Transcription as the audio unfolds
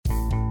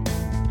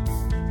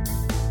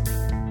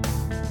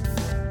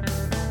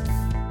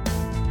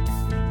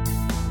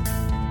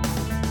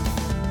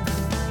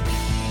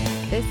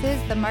This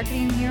is the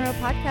Marketing Hero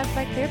podcast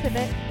by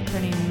ClearPivot,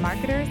 turning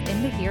marketers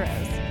into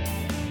heroes.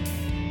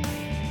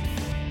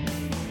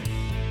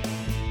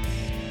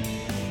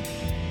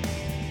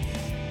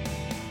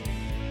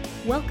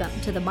 Welcome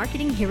to the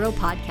Marketing Hero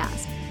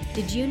podcast.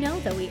 Did you know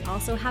that we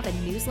also have a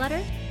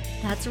newsletter?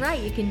 That's right,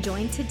 you can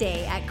join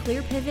today at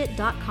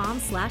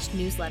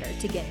clearpivot.com/newsletter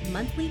to get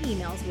monthly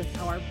emails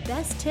with our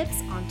best tips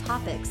on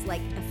topics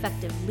like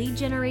effective lead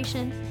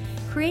generation,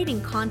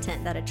 creating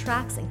content that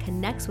attracts and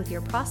connects with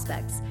your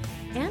prospects,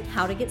 and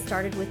how to get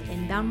started with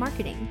inbound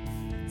marketing.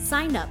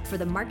 Sign up for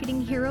the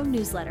Marketing Hero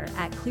newsletter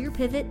at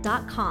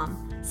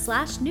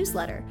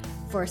clearpivot.com/newsletter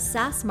for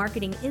SaaS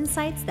marketing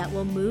insights that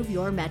will move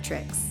your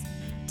metrics.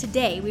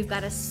 Today, we've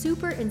got a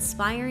super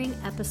inspiring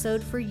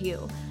episode for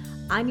you.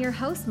 I'm your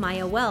host,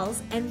 Maya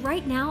Wells, and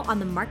right now on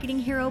the Marketing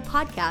Hero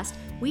podcast,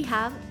 we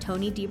have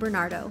Tony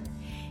DiBernardo.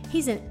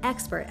 He's an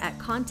expert at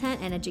content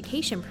and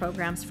education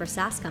programs for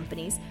SaaS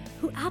companies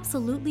who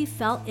absolutely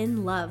fell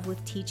in love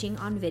with teaching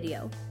on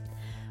video.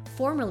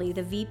 Formerly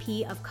the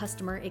VP of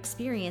Customer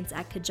Experience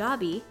at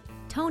Kajabi,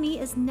 Tony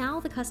is now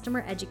the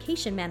Customer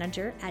Education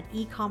Manager at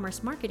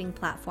e-commerce marketing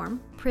platform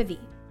Privy.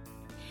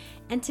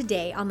 And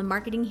today on the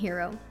Marketing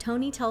Hero,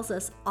 Tony tells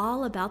us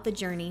all about the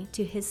journey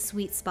to his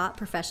sweet spot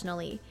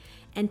professionally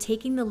and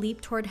taking the leap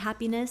toward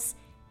happiness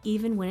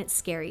even when it's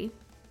scary.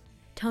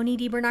 Tony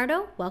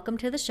DiBernardo, welcome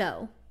to the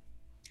show.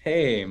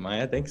 Hey,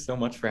 Maya, thanks so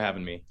much for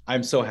having me.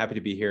 I'm so happy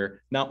to be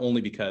here, not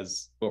only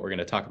because what we're going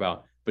to talk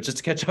about, but just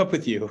to catch up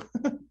with you.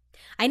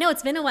 I know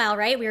it's been a while,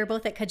 right? We were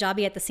both at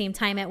Kajabi at the same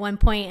time at one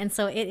point, and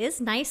so it is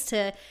nice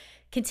to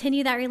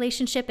continue that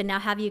relationship and now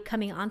have you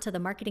coming onto the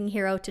Marketing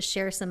Hero to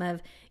share some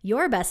of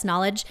your best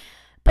knowledge.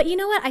 But you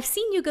know what? I've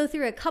seen you go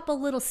through a couple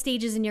little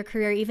stages in your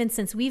career, even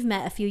since we've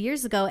met a few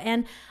years ago.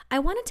 And I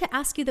wanted to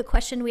ask you the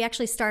question we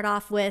actually start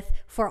off with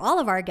for all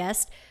of our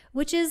guests,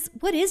 which is,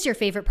 what is your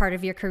favorite part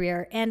of your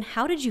career and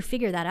how did you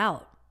figure that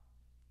out?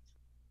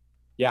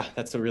 Yeah,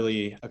 that's a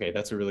really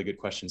good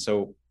question.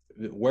 So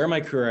where my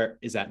career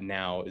is at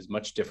now is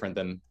much different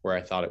than where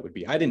I thought it would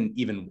be. I didn't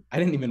even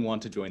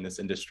want to join this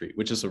industry,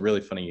 which is a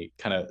really funny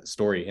kind of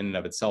story in and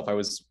of itself. I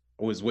was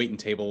waiting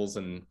tables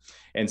and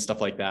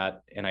stuff like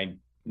that. And I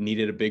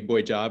needed a big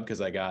boy job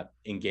because I got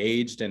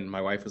engaged and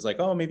my wife was like,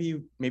 oh,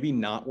 maybe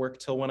not work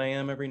till 1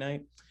 a.m. every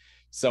night.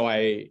 So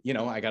I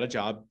got a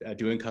job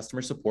doing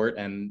customer support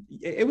and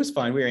it was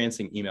fine. We were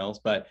answering emails,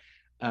 but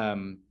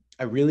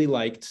I really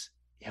liked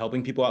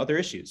helping people out with their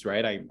issues,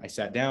 right? I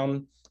sat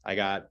down, I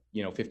got,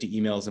 50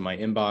 emails in my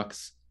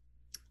inbox.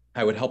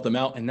 I would help them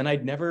out and then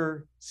I'd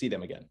never see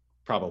them again,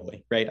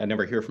 probably, right? I'd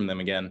never hear from them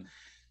again.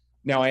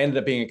 Now I ended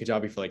up being at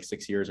Kajabi for like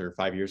 6 years or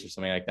 5 years or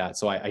something like that.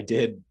 So I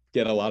did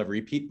get a lot of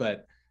repeat,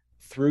 but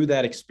through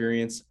that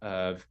experience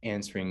of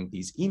answering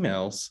these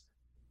emails,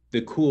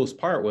 the coolest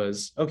part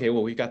was, okay,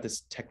 well, we've got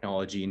this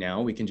technology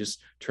now. We can just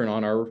turn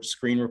on our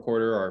screen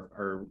recorder,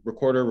 our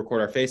recorder,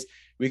 record our face.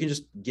 We can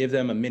just give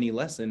them a mini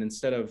lesson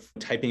instead of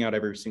typing out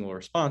every single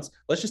response.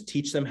 Let's just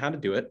teach them how to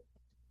do it.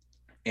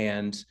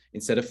 And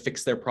instead of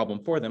fix their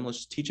problem for them, let's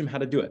just teach them how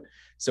to do it.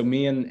 So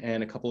me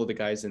and a couple of the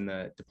guys in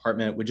the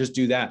department would just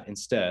do that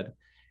instead.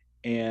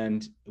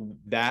 And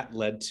that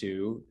led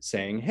to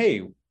saying,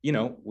 hey,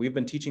 we've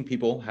been teaching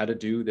people how to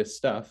do this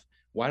stuff.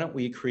 Why don't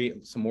we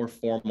create some more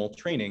formal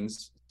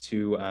trainings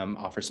to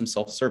offer some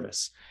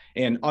self-service?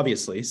 And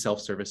obviously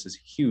self-service is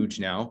huge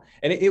now.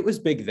 And it was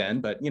big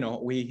then, but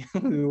we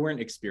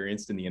weren't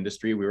experienced in the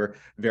industry. We were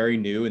very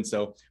new. And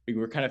so we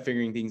were kind of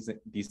figuring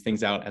these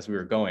things out as we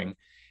were going.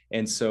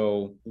 And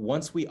so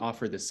once we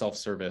offered the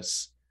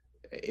self-service,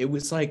 it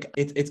was like,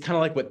 it's kind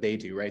of like what they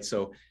do, right?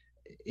 So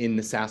in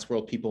the SaaS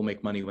world, people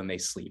make money when they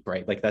sleep,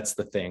 right? Like that's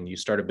the thing. You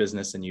start a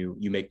business and you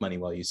make money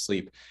while you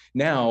sleep.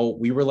 Now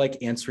we were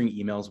like answering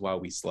emails while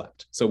we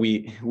slept. So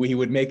we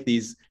would make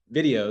these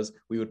videos,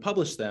 we would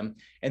publish them,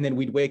 and then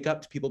we'd wake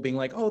up to people being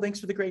like, oh, thanks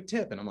for the great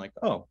tip. And I'm like,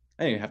 oh,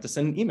 I didn't have to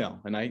send an email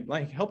and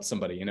I helped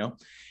somebody,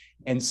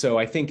 And so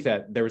I think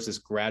that there was this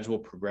gradual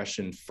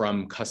progression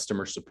from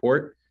customer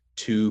support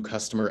to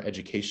customer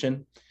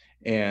education.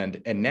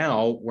 And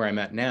now where I'm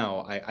at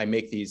now, I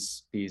make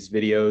these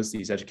videos,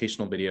 these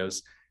educational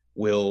videos,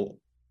 we'll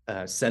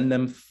send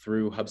them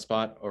through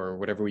HubSpot or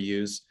whatever we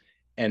use,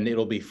 and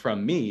it'll be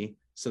from me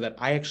so that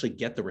I actually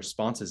get the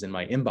responses in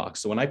my inbox.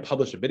 So when I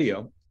publish a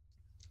video,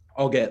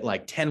 I'll get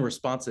like 10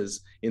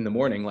 responses in the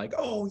morning, like,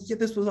 oh yeah,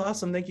 this was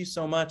awesome. Thank you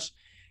so much.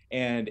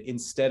 And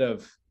instead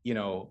of,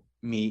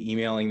 me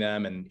emailing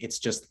them and it's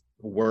just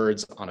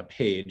words on a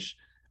page,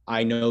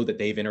 I know that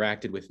they've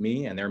interacted with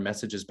me and their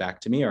messages back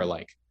to me are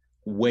like,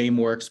 way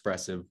more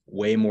expressive,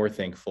 way more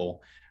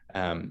thankful.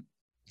 And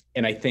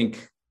I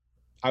think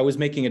I was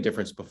making a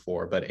difference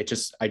before, but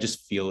I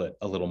just feel it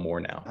a little more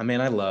now. I mean,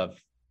 I love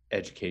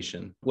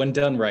education. When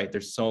done right,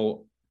 there's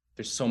so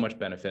much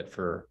benefit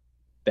for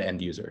the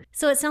end user.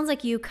 So it sounds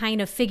like you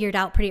kind of figured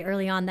out pretty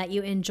early on that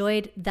you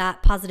enjoyed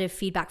that positive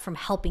feedback from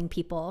helping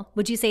people.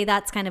 Would you say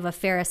that's kind of a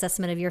fair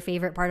assessment of your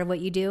favorite part of what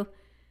you do?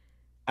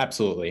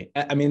 Absolutely.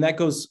 I mean, that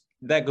goes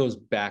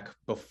back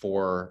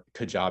before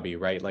Kajabi,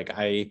 right? Like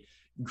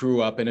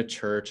grew up in a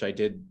church. I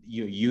did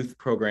youth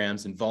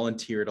programs and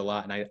volunteered a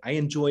lot. And I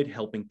enjoyed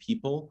helping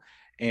people.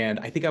 And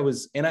I think I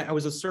was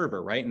a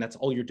server, right? And that's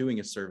all you're doing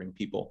is serving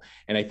people.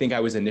 And I think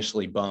I was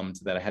initially bummed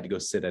that I had to go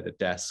sit at a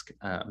desk.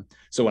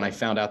 So when I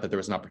found out that there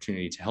was an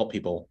opportunity to help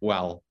people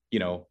while,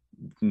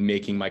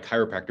 making my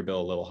chiropractor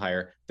bill a little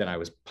higher, then I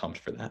was pumped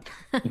for that.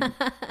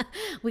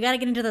 We got to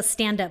get into the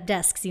stand-up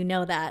desks. You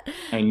know that.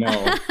 I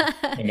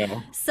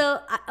know. So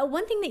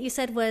one thing that you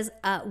said was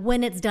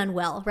when it's done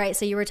well, right?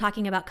 So you were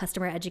talking about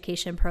customer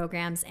education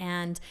programs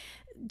and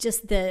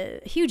just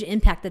the huge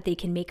impact that they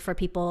can make for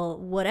people,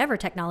 whatever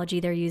technology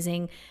they're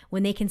using,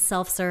 when they can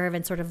self-serve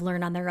and sort of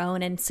learn on their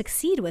own and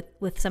succeed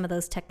with some of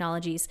those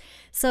technologies.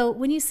 So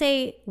when you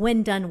say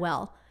when done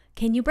well,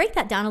 can you break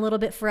that down a little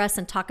bit for us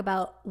and talk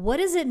about what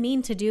does it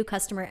mean to do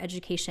customer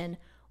education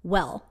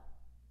well?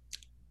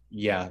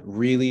 Yeah,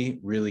 really,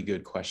 really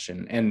good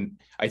question. And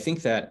I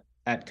think that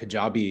at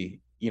Kajabi,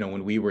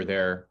 when we were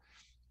there,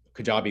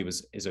 Kajabi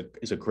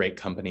is a great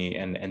company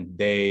and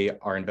they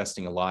are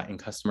investing a lot in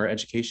customer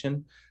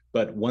education.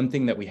 But one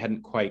thing that we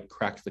hadn't quite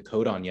cracked the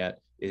code on yet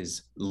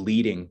is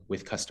leading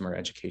with customer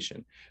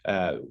education.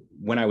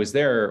 When I was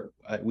there,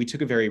 we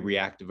took a very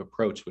reactive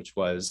approach, which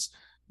was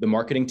the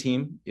marketing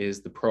team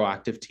is the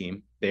proactive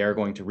team. They are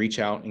going to reach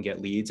out and get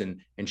leads and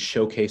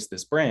showcase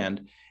this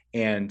brand.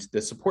 And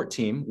the support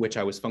team, which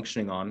I was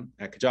functioning on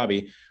at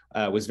Kajabi,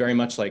 was very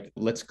much like,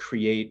 let's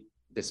create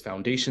this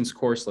foundations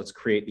course. Let's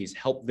create these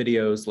help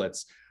videos.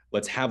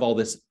 Let's have all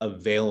this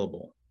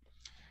available.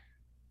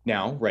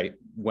 Now, right,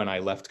 when I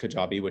left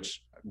Kajabi,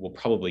 which we'll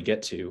probably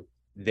get to,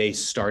 they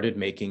started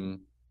making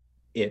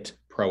it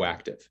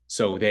proactive.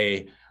 So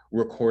they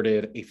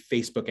recorded a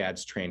Facebook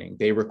ads training.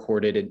 They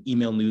recorded an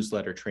email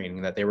newsletter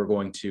training that they were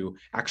going to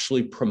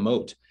actually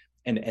promote.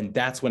 And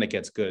that's when it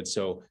gets good.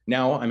 So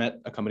now I'm at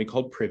a company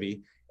called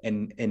Privy,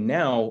 and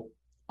now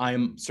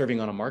I'm serving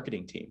on a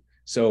marketing team.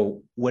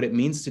 So what it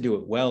means to do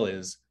it well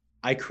is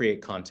I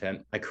create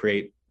content.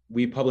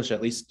 We publish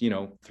at least,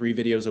 3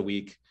 videos a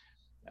week.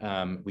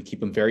 We keep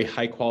them very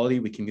high quality.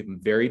 We can keep them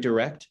very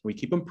direct. We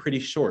keep them pretty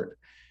short,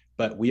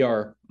 but we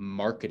are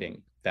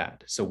marketing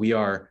that. So we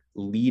are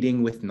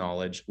leading with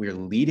knowledge. We are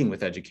leading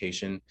with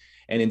education.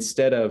 And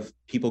instead of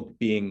people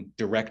being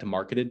direct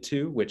marketed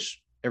to,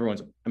 which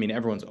everyone's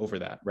over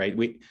that, right?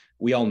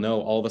 We all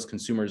know, all of us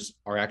consumers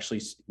are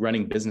actually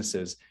running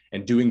businesses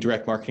and doing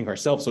direct marketing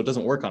ourselves. So it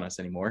doesn't work on us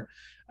anymore.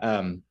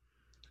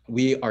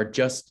 We are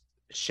just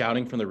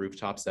shouting from the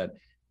rooftops that,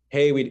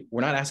 hey, we're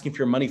not asking for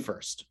your money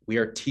first. We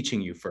are teaching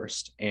you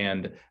first.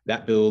 And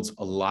that builds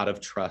a lot of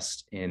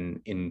trust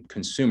in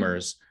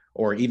consumers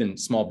or even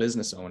small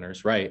business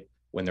owners, right?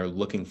 When they're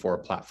looking for a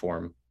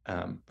platform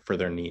for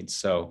their needs.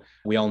 So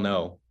we all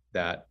know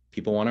that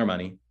people want our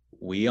money.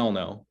 We all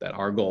know that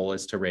our goal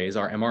is to raise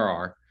our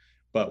MRR.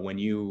 But when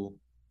you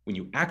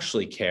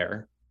actually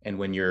care, and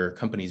when your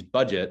company's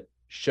budget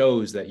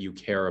shows that you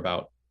care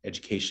about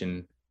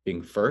education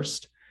being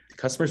first,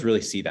 customers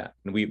really see that.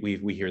 And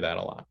we hear that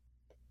a lot.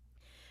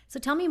 So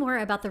tell me more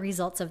about the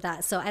results of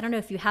that. So I don't know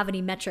if you have any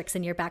metrics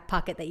in your back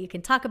pocket that you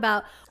can talk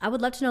about. I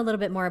would love to know a little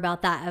bit more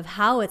about that, of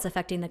how it's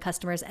affecting the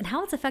customers and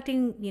how it's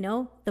affecting,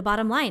 the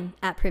bottom line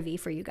at Privy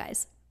for you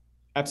guys.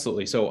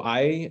 Absolutely. So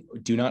I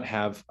do not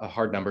have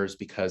hard numbers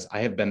because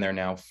I have been there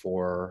now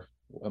for,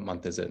 what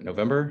month is it?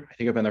 November? I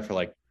think I've been there for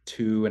like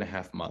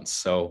 2.5 months.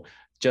 So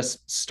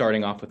just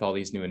starting off with all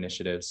these new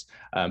initiatives.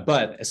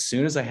 But as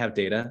soon as I have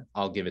data,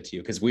 I'll give it to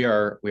you, because we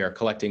are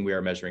collecting, we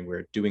are measuring,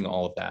 we're doing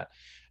all of that.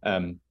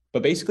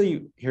 But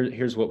basically,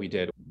 here's what we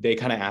did. They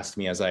kind of asked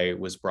me as I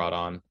was brought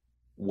on,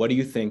 what do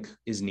you think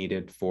is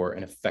needed for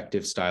an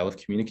effective style of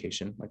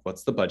communication? Like,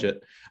 what's the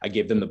budget? I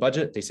gave them the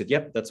budget. They said,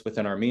 yep, that's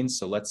within our means.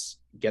 So let's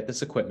get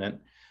this equipment.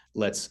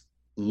 Let's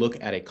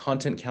look at a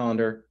content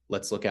calendar.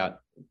 Let's look at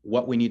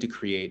what we need to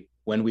create,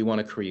 when we want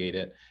to create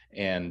it.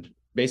 And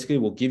basically,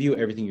 we'll give you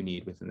everything you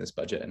need within this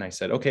budget. And I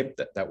said, okay,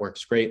 that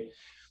works great.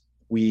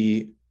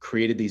 We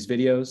created these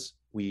videos.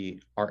 We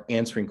are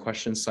answering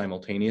questions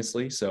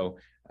simultaneously. So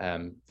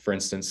for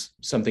instance,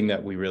 something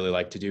that we really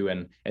like to do,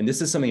 and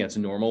this is something that's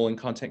normal in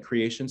content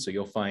creation. So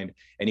you'll find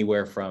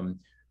anywhere from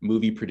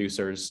movie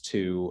producers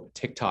to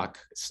TikTok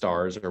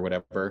stars or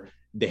whatever,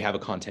 they have a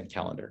content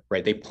calendar,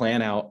 right? They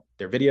plan out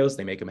their videos,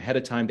 they make them ahead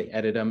of time, they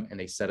edit them, and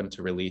they set them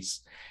to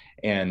release.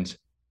 And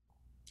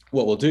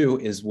what we'll do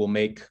is we'll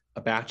make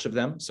a batch of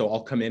them. So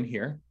I'll come in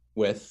here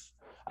with,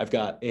 I've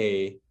got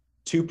 2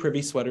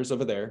 Privy sweaters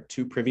over there,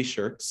 2 Privy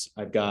shirts.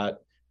 I've got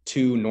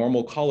 2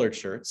 normal collared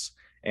shirts,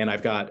 and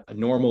I've got a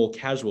normal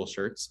casual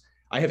shirts.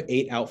 I have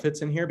 8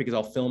 outfits in here because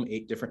I'll film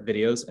 8 different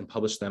videos and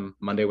publish them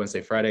Monday,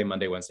 Wednesday, Friday,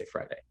 Monday, Wednesday,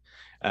 Friday.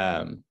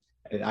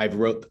 I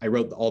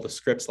wrote all the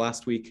scripts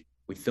last week.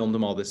 We filmed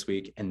them all this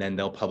week, and then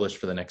they'll publish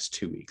for the next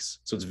 2 weeks.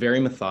 So it's very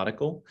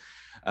methodical.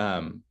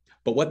 But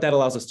what that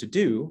allows us to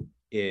do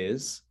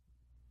is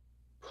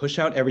push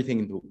out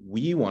everything that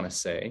we want to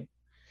say,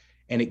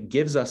 and it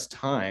gives us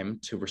time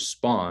to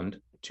respond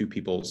to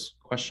people's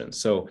questions.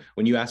 So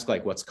when you ask,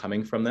 like, what's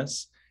coming from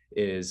this,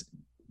 is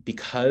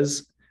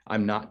because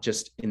I'm not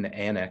just in the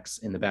annex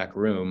in the back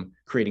room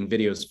creating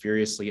videos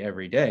furiously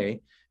every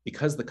day.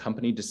 Because the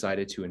company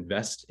decided to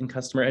invest in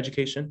customer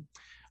education,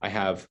 I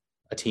have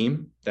a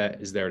team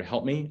that is there to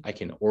help me. I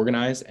can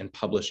organize and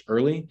publish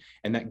early,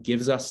 and that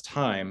gives us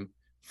time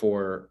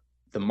for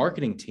the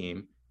marketing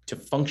team to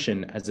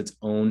function as its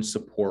own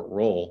support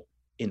role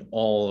in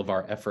all of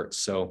our efforts.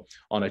 So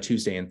on a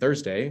Tuesday and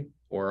Thursday,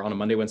 or on a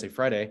Monday, Wednesday,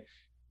 Friday,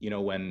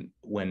 when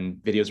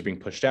videos are being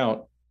pushed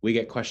out, we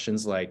get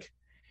questions like,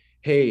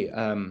 hey,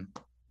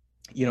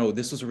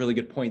 this was a really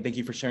good point. Thank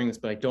you for sharing this,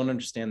 but I don't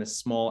understand this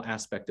small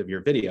aspect of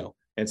your video.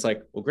 And it's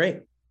like, well,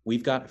 great.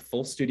 We've got a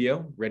full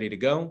studio ready to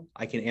go.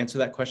 I can answer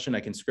that question. I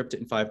can script it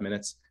in 5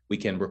 minutes. We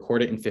can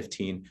record it in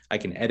 15. I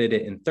can edit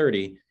it in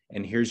 30.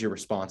 And here's your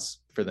response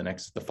for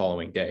the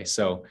following day.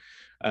 So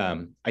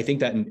I think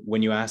that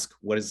when you ask,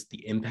 what is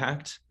the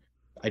impact?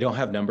 I don't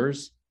have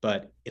numbers,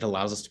 but it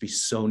allows us to be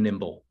so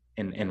nimble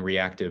and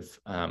reactive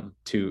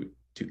to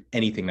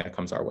anything that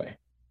comes our way.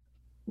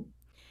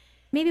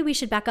 Maybe we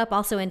should back up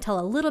also and tell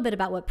a little bit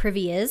about what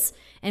Privy is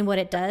and what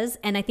it does.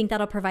 And I think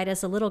that'll provide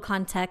us a little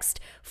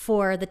context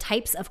for the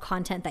types of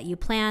content that you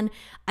plan.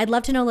 I'd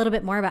love to know a little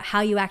bit more about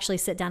how you actually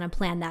sit down and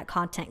plan that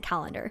content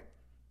calendar.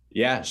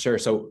 Yeah, sure.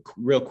 So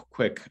real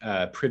quick,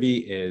 Privy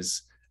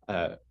is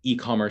an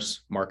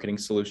e-commerce marketing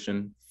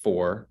solution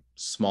for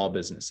small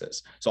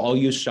businesses. So I'll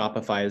use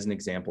Shopify as an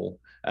example.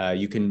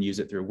 You can use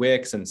it through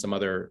Wix and some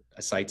other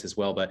sites as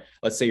well. But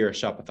let's say you're a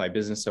Shopify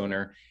business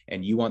owner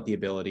and you want the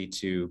ability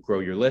to grow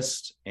your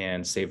list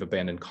and save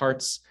abandoned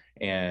carts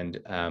and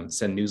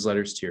send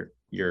newsletters to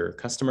your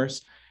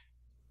customers.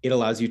 It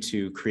allows you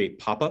to create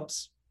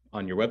pop-ups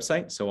on your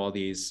website. So all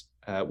these,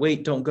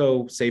 wait, don't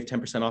go, save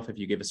 10% off if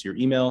you give us your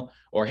email,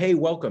 or hey,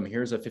 welcome,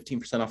 here's a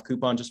 15% off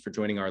coupon just for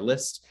joining our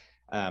list.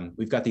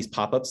 We've got these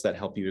pop-ups that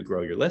help you to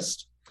grow your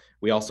list.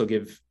 We also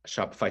give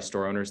Shopify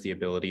store owners the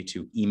ability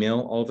to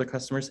email all of their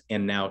customers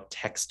and now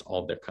text all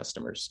of their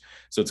customers.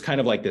 So it's kind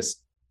of like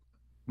this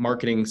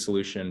marketing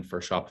solution for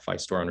Shopify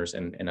store owners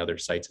and other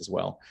sites as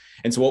well.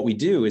 And so what we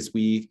do is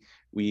we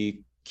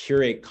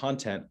curate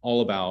content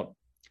all about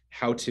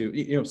how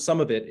to, some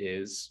of it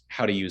is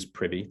how to use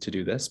Privy to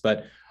do this,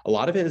 but a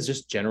lot of it is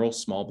just general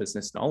small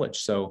business knowledge.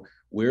 So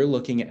we're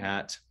looking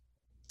at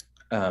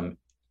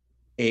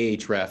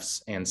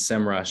Ahrefs and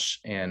SEMrush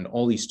and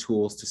all these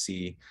tools to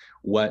see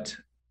what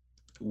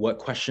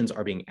questions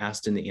are being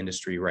asked in the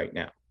industry right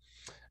now.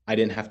 I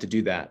didn't have to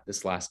do that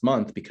this last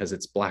month because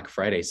it's Black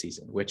Friday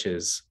season, which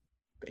is,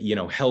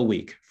 hell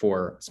week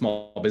for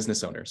small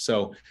business owners.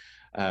 So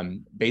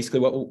basically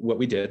what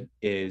we did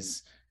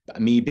is,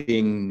 me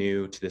being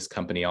new to this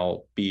company,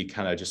 I'll be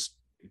kind of just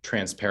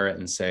transparent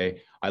and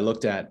say, I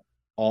looked at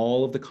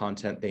all of the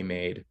content they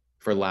made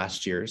for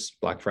last year's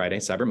Black Friday,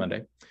 Cyber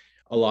Monday.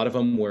 A lot of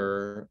them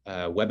were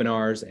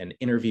webinars and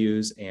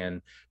interviews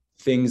and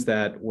things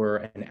that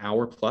were an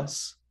hour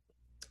plus.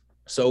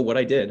 So what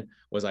I did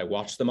was I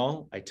watched them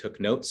all. I took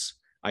notes.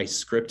 I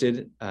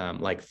scripted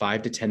like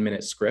 5 to 10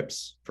 minute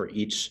scripts for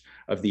each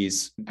of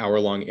these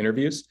hour-long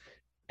interviews.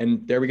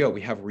 And there we go.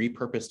 We have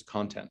repurposed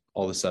content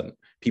all of a sudden.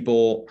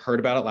 People heard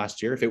about it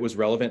last year. If it was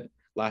relevant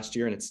last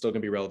year and it's still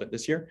going to be relevant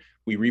this year,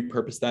 we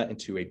repurposed that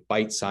into a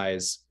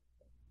bite-size,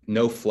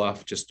 no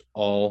fluff, just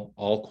all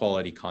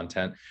quality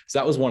content. So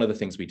that was one of the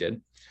things we did.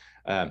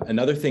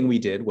 Another thing we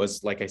did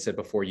was, like I said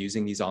before,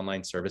 using these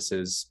online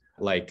services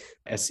like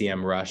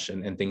SEMrush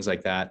and things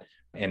like that.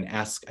 And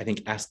Ask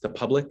the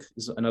Public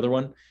is another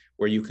one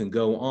where you can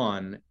go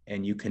on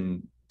and you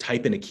can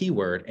type in a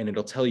keyword and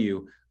it'll tell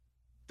you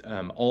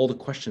all the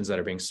questions that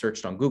are being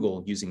searched on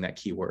Google using that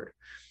keyword.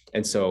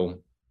 And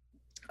so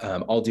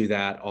I'll do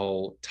that.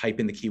 I'll type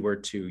in the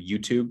keyword to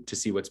YouTube to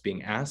see what's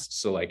being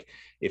asked. So like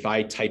if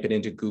I type it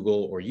into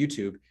Google or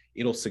YouTube,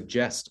 it'll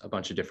suggest a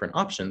bunch of different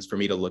options for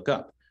me to look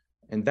up.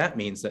 And that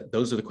means that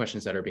those are the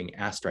questions that are being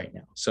asked right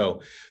now.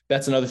 So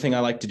that's another thing I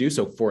like to do.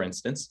 So for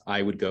instance,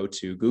 I would go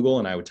to Google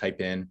and I would type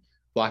in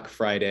Black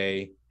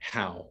Friday,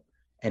 how,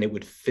 and it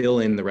would fill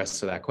in the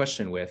rest of that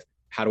question with,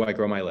 how do I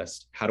grow my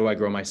list? How do I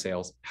grow my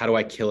sales? How do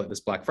I kill it this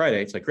Black Friday?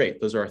 It's like,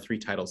 great, those are our 3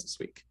 titles this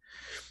week.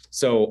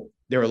 So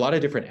there are a lot of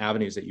different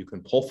avenues that you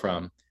can pull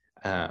from.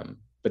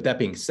 But that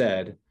being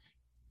said,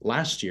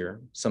 last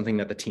year, something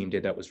that the team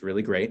did that was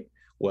really great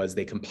was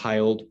they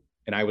compiled,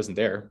 and I wasn't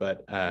there,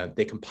 but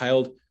they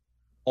compiled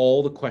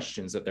all the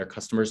questions that their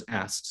customers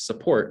asked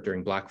support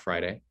during Black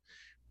Friday.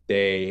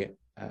 They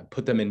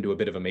put them into a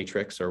bit of a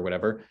matrix or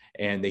whatever,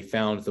 and they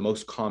found the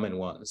most common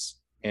ones.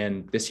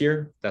 And this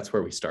year, that's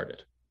where we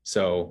started.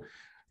 So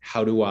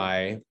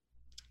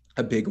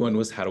a big one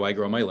was, how do I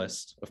grow my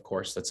list? Of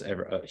course, that's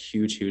a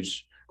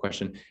huge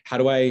question. How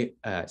do I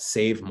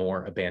save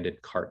more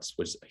abandoned carts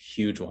was a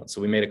huge one.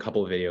 So we made a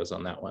couple of videos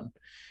on that one.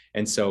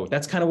 And so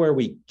that's kind of where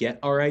we get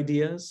our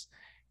ideas.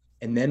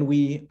 And then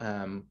we,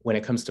 when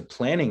it comes to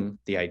planning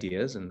the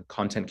ideas and the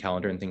content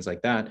calendar and things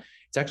like that,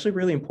 it's actually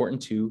really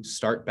important to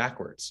start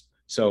backwards.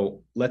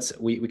 So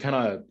we kind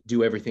of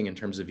do everything in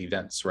terms of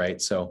events, right?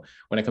 So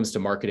when it comes to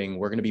marketing,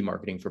 we're going to be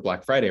marketing for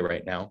Black Friday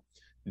right now.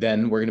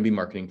 Then we're going to be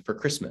marketing for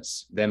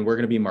Christmas. Then we're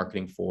going to be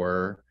marketing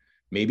for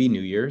maybe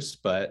New Year's,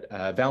 but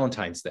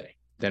Valentine's Day.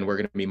 Then we're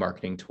going to be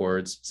marketing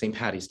towards St.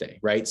 Patty's Day,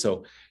 right?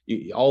 So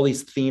all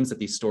these themes that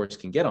these stores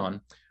can get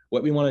on,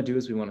 what we want to do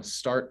is we want to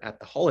start at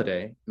the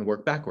holiday and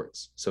work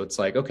backwards. So it's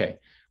like, okay,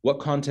 what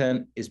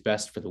content is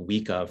best for the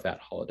week of that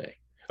holiday?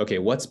 Okay,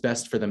 what's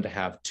best for them to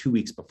have 2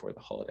 weeks before the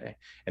holiday?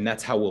 And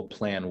that's how we'll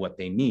plan what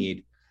they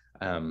need.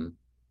 And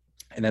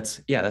that's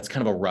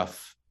kind of a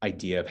rough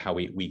idea of how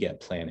we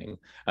get planning.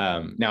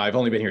 Now, I've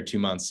only been here 2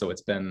 months, so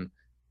it's been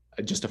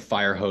just a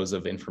fire hose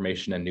of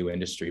information and new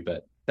industry,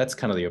 but that's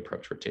kind of the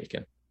approach we're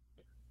taking.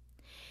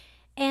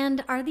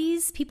 And are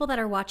these people that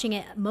are watching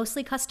it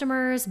mostly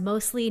customers,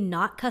 mostly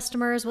not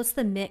customers? What's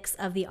the mix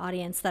of the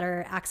audience that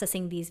are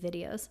accessing these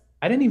videos?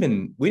 We didn't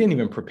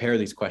even prepare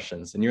these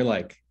questions, and you're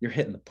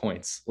hitting the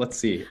points. Let's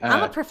see.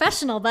 I'm a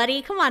professional,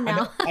 buddy. Come on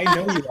now. I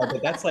know you are,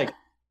 but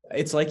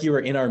it's like you were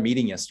in our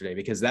meeting yesterday,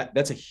 because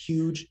that's a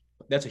huge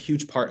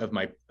part of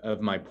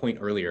my point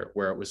earlier,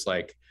 where it was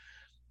like,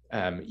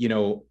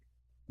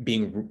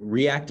 being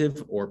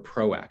reactive or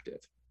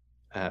proactive.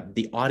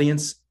 The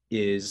audience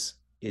is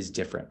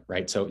different,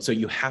 right? So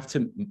you have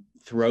to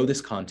throw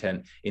this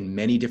content in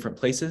many different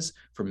places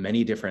for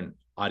many different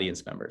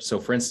audience members. So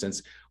for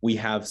instance, we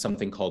have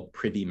something called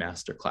Privy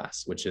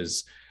Masterclass, which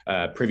is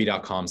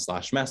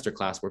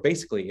privy.com/masterclass, where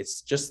basically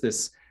it's just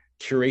this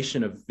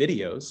curation of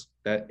videos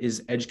that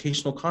is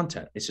educational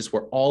content. It's just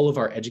where all of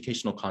our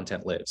educational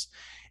content lives.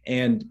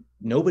 And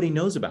nobody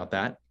knows about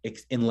that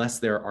unless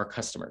they're our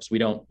customers. We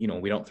don't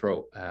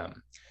throw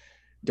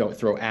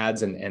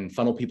ads and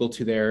funnel people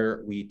to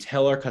there. We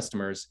tell our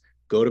customers,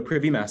 go to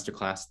Privy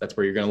Masterclass. That's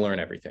where you're going to learn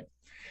everything.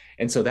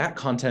 And so that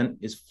content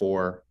is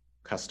for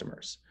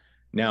customers.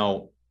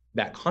 Now,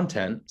 that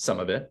content, some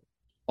of it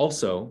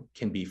also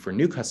can be for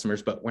new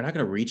customers, but we're not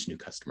going to reach new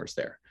customers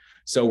there.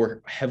 So we're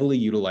heavily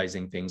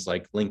utilizing things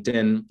like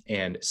LinkedIn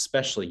and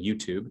especially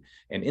YouTube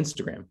and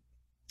Instagram.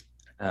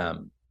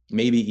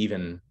 Maybe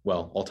even,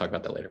 well, I'll talk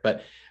about that later.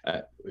 But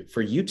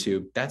for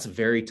YouTube, that's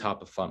very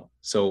top of funnel.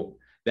 So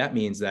that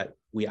means that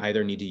we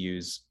either need to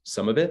use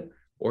some of it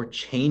or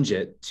change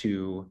it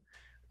to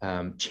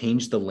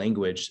change the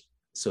language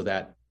so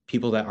that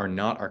people that are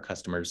not our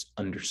customers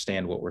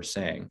understand what we're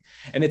saying.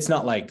 And it's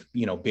not like,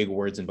 big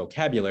words and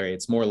vocabulary.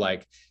 It's more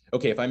like,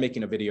 okay, if I'm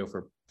making a video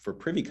for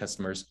Privy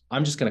customers,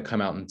 I'm just going to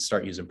come out and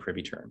start using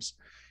Privy terms.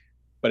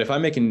 But if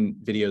I'm making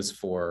videos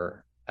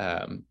for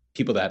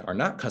people that are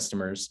not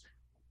customers,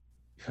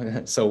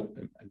 so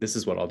this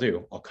is what I'll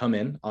do. I'll come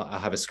in, I'll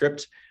have a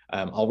script.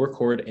 I'll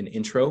record an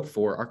intro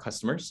for our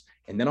customers,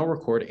 and then I'll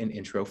record an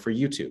intro for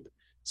YouTube.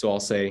 So I'll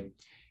say,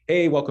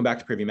 hey, welcome back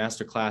to Privy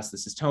Masterclass.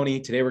 This is Tony.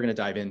 Today, we're going to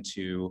dive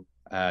into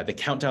the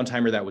countdown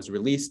timer that was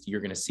released. You're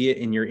going to see it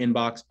in your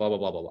inbox, blah, blah,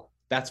 blah, blah, blah.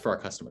 That's for our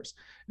customers.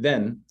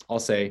 Then I'll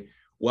say,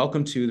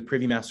 welcome to the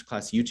Privy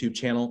Masterclass YouTube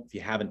channel. If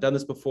you haven't done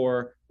this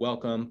before,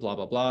 welcome, blah,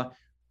 blah, blah.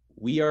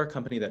 We are a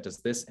company that does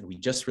this, and we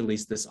just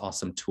released this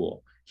awesome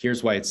tool.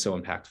 Here's why it's so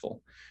impactful.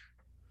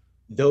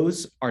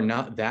 Those are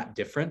not that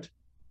different,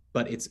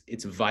 but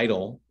it's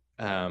vital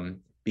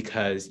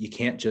because you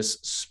can't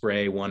just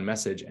spray one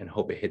message and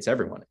hope it hits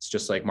everyone. It's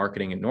just like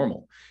marketing and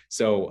normal.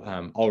 So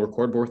I'll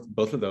record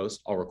both of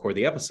those. I'll record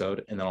the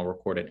episode, and then I'll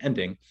record an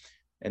ending,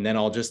 and then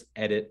I'll just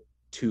edit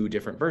 2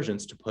 different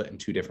versions to put in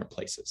 2 different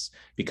places,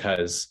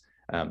 because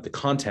the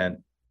content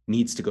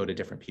needs to go to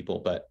different people,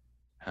 but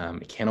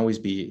it can't always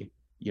be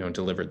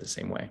delivered the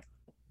same way.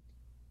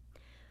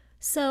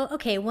 So,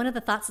 okay, one of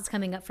the thoughts that's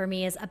coming up for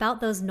me is about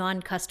those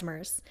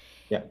non-customers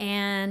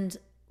and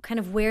kind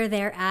of where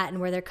they're at and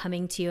where they're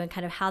coming to, and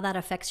kind of how that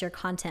affects your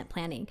content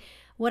planning.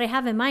 What I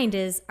have in mind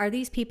is, are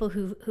these people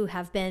who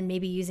have been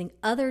maybe using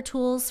other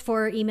tools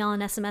for email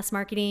and SMS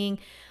marketing?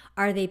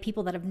 Are they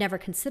people that have never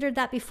considered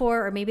that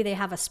before? Or maybe they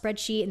have a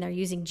spreadsheet and they're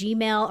using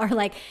Gmail, or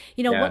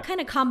what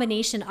kind of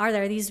combination are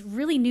there? Are these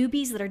really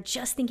newbies that are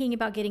just thinking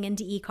about getting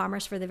into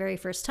e-commerce for the very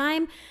first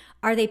time?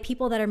 Are they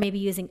people that are maybe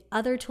using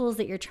other tools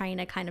that you're trying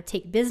to kind of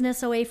take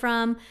business away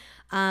from?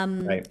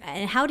 Right.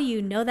 And how do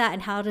you know that?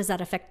 And how does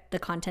that affect the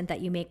content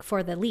that you make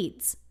for the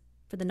leads,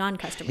 for the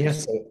non-customers?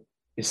 Yes.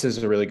 This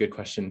is a really good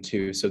question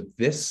too. So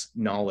this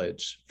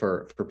knowledge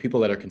for people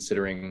that are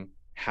considering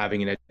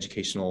having an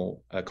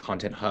educational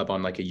content hub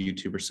on like a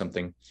YouTube or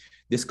something,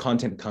 this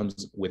content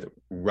comes with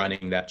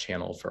running that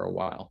channel for a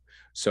while.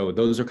 So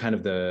those are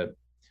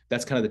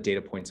that's kind of the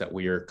data points that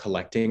we are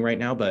collecting right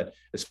now. But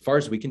as far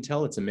as we can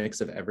tell, it's a mix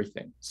of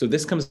everything. So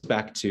this comes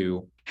back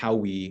to how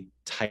we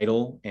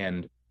title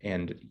and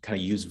kind of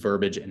use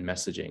verbiage and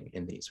messaging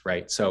in these,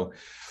 right? So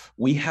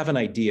we have an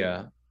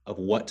idea of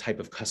what type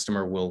of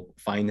customer will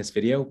find this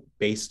video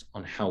based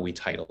on how we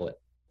title it.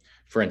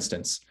 For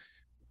instance,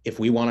 if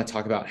we want to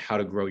talk about how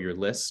to grow your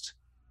list,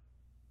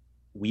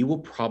 we will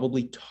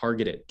probably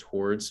target it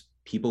towards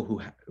people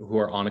who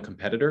are on a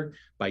competitor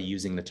by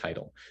using the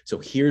title. So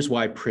here's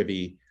why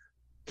Privy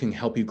can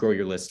help you grow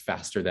your list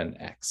faster than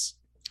X.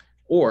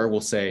 Or we'll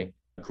say,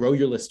 grow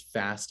your list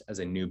fast as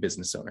a new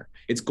business owner.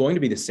 It's going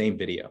to be the same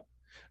video,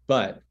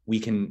 but we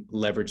can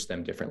leverage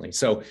them differently.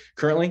 So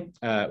currently,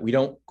 we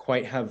don't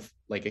quite have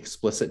like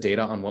explicit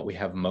data on what we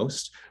have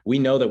most. We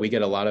know that we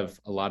get a lot of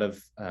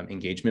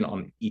engagement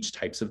on each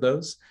types of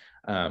those,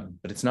 but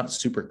it's not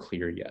super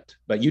clear yet.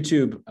 But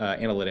YouTube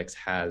analytics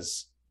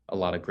has a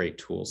lot of great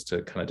tools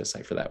to kind of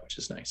decipher that, which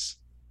is nice.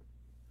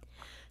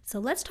 So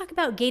let's talk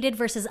about gated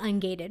versus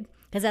ungated.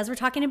 Because as we're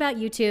talking about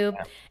YouTube,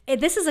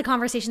 this is a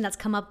conversation that's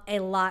come up a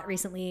lot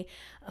recently,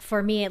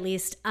 for me at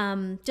least,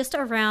 just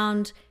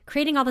around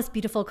creating all this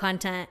beautiful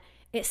content.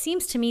 It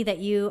seems to me that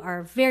you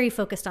are very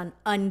focused on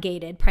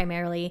ungated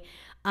primarily.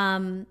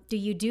 Do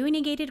you do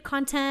any gated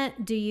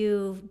content? Do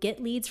you get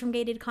leads from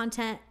gated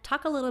content?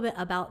 Talk a little bit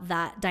about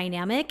that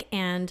dynamic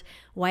and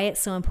why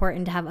it's so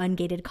important to have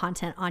ungated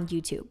content on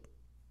YouTube.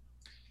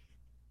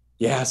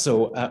 Yeah.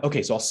 So,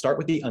 okay. So I'll start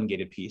with the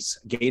ungated piece.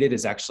 Gated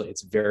is actually,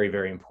 it's very,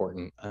 very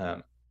important.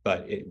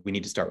 But we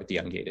need to start with the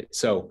ungated.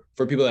 So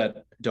for people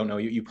that don't know,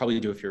 you probably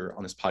do if you're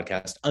on this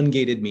podcast,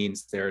 ungated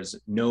means there's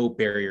no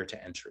barrier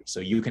to entry. So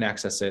you can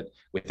access it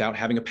without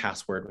having a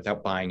password,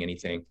 without buying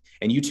anything.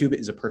 And YouTube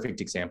is a perfect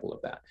example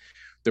of that.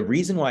 The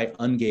reason why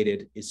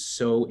ungated is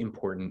so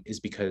important is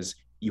because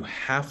you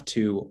have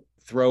to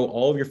throw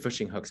all of your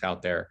fishing hooks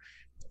out there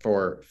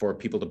for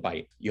people to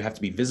bite. You have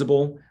to be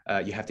visible,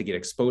 you have to get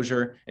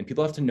exposure, and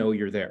people have to know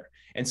you're there.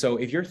 And so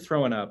if you're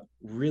throwing up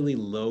really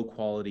low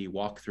quality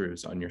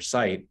walkthroughs on your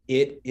site,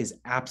 it is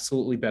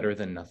absolutely better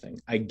than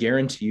nothing. I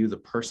guarantee you the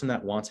person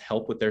that wants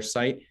help with their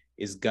site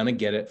is gonna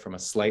get it from a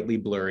slightly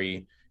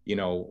blurry,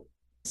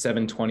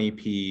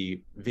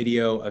 720p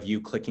video of you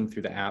clicking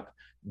through the app.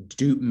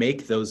 Do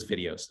make those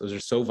videos. Those are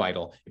so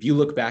vital. If you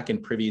look back in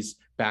Privy's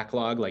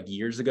backlog like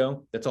years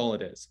ago, that's all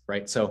it is,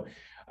 right? So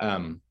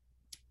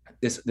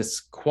this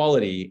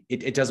quality,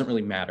 it doesn't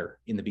really matter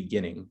in the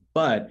beginning,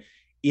 but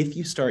if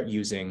you start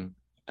using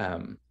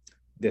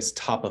this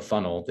top of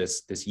funnel,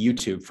 this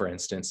YouTube, for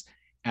instance,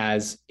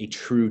 as a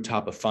true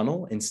top of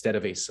funnel instead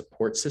of a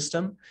support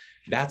system,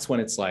 that's when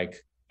it's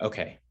like,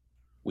 okay,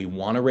 we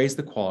want to raise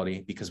the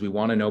quality because we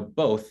want to know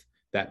both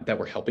that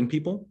we're helping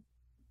people,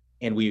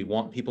 and we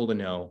want people to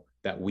know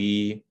that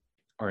we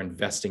are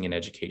investing in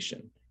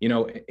education.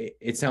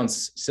 It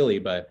sounds silly,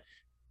 but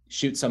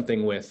shoot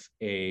something with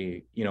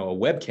a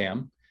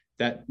webcam,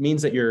 that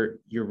means that you're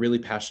really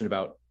passionate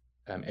about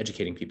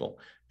educating people.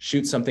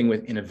 Shoot something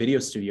in a video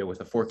studio with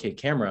a 4K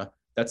camera,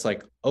 that's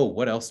like, oh,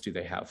 what else do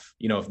they have?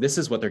 If this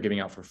is what they're giving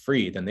out for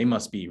free, then they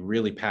must be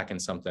really packing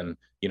something,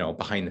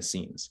 behind the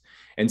scenes.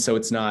 And so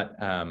it's not,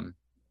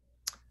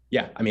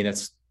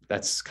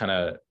 that's kind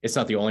of, it's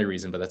not the only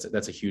reason, but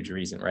that's a huge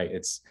reason, right?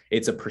 It's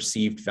a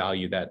perceived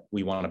value that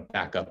we want to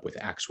back up with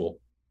actual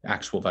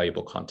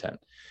valuable content.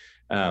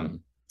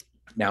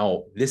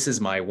 Now, this is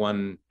my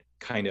one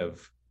kind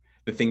of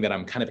the thing that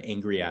I'm kind of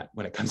angry at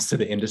when it comes to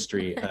the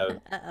industry of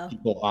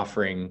people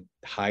offering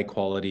high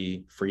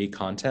quality free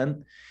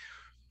content,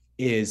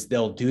 is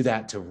they'll do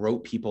that to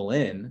rope people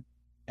in.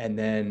 And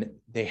then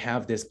they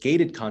have this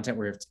gated content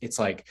where it's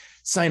like,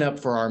 sign up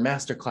for our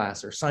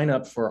masterclass or sign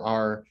up for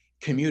our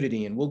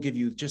community, and we'll give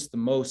you just the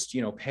most,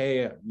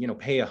 pay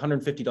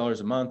 $150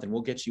 a month and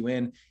we'll get you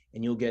in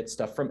and you'll get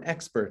stuff from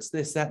experts,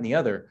 this, that, and the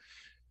other.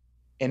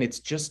 And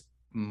it's just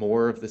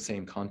more of the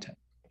same content.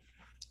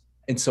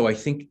 And so I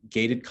think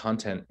gated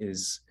content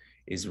is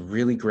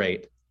really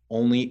great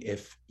only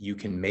if you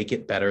can make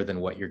it better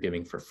than what you're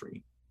giving for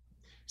free.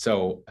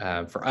 So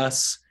for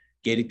us,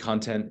 gated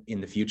content in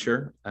the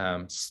future,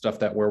 stuff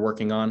that we're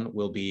working on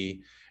will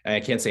be, and I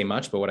can't say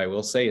much, but what I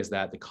will say is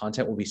that the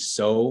content will be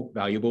so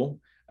valuable,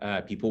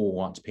 people will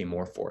want to pay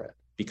more for it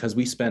because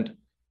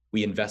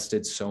we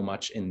invested so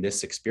much in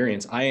this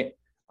experience. I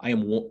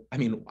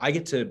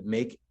get to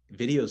make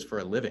videos for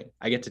a living.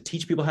 I get to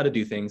teach people how to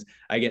do things.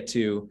 I get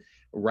to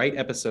write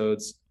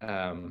episodes.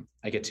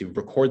 I get to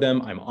record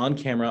them. I'm on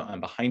camera. I'm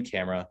behind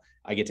camera.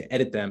 I get to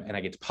edit them and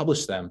I get to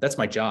publish them. That's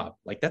my job.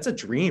 Like, that's a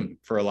dream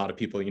for a lot of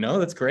people,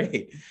 that's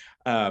great.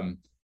 And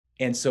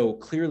so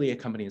clearly a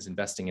company is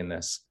investing in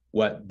this.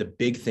 What the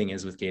big thing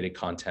is with gated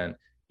content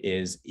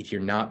is if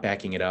you're not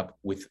backing it up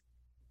with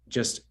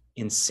just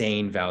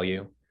insane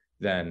value,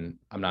 then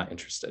I'm not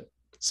interested.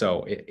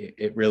 So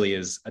it really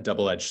is a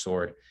double-edged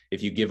sword.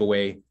 If you give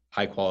away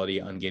high quality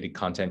ungated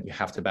content, you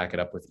have to back it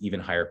up with even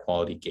higher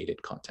quality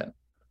gated content.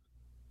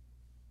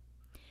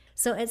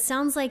 So it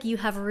sounds like you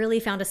have really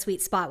found a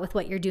sweet spot with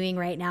what you're doing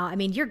right now. I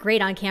mean, you're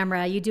great on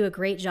camera. You do a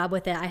great job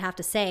with it, I have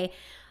to say.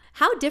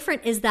 How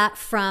different is that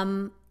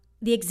from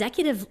the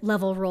executive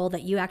level role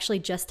that you actually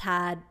just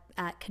had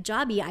at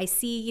Kajabi? I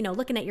see,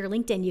 looking at your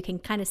LinkedIn, you can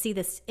kind of see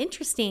this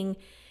interesting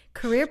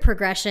career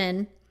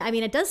progression. I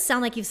mean, it does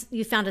sound like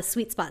you've found a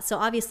sweet spot. So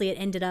obviously it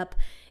ended up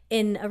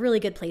in a really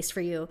good place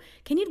for you.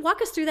 Can you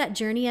walk us through that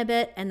journey a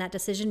bit and that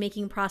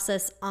decision-making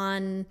process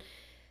on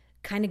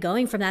kind of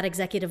going from that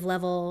executive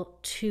level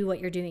to what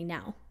you're doing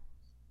now?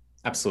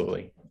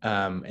 Absolutely.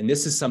 And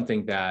this is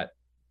something that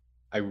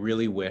I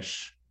really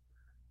wish,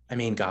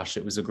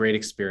 it was a great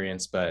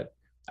experience, but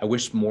I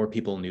wish more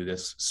people knew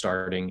this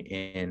starting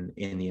in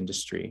the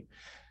industry.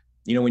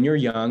 When you're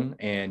young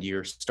and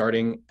you're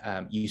starting,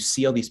 you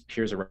see all these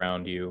peers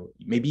around you.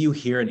 Maybe you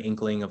hear an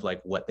inkling of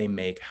like what they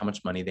make, how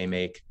much money they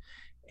make.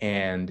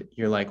 And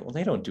you're like, well,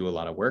 they don't do a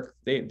lot of work.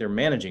 They're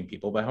managing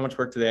people, but how much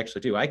work do they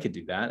actually do? I could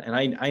do that. And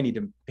I need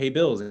to pay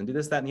bills and do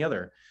this, that, and the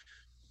other.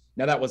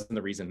 Now, that wasn't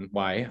the reason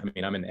why. I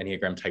mean, I'm an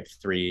Enneagram type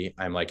 3.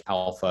 I'm like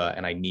alpha,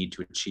 and I need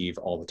to achieve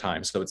all the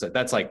time. So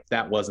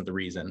that wasn't the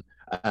reason.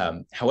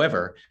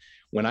 However,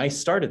 when I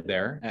started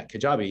there at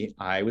Kajabi,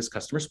 I was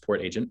customer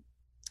support agent.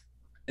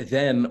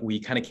 Then we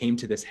kind of came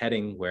to this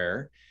heading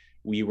where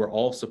we were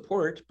all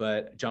support,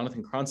 but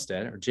Jonathan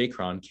Cronstead, or Jay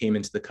Cron, came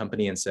into the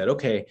company and said,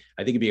 okay,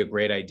 I think it'd be a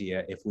great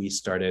idea if we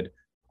started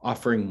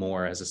offering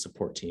more as a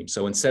support team.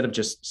 So instead of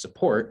just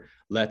support,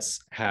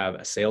 let's have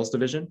a sales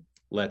division,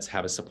 let's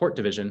have a support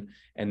division,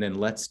 and then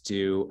let's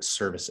do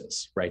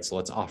services, right? So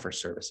let's offer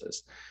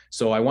services.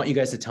 So I want you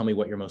guys to tell me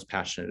what you're most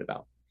passionate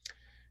about.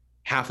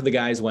 Half of the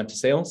guys went to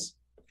sales,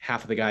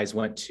 half of the guys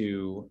went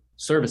to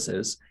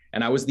services,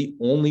 and I was the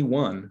only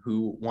one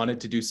who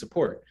wanted to do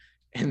support.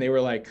 And they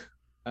were like,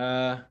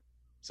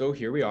 so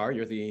here we are,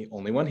 you're the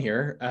only one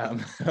here. I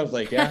was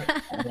like, yeah.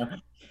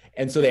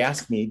 And so they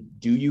asked me,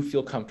 do you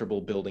feel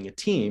comfortable building a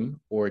team,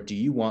 or do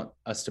you want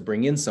us to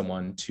bring in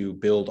someone to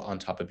build on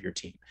top of your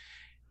team?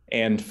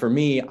 And for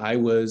me, I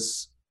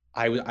loved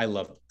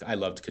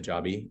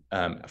Kajabi,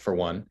 for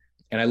one,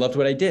 and I loved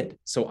what I did.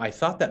 So I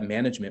thought that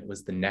management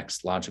was the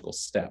next logical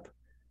step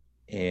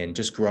in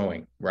just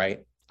growing,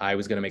 right? I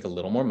was going to make a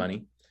little more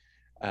money.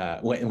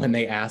 When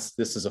they asked,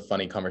 this is a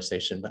funny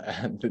conversation,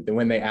 but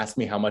when they asked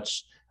me how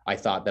much I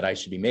thought that I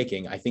should be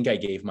making, I think I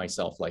gave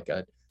myself like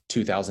a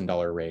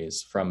 $2,000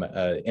 raise from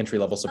an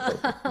entry-level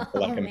support to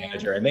like a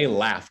manager. And they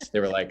laughed.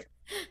 They were like,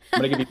 I'm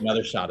going to give you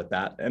another shot at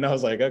that. And I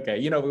was like, okay,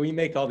 we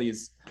make all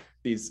these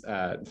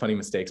funny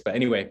mistakes. But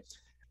anyway,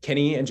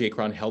 Kenny and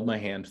Jacron held my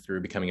hand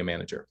through becoming a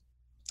manager.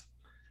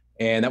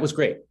 And that was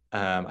great.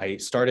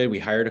 We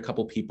hired a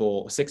couple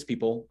people, 6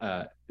 people,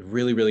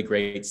 really, really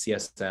great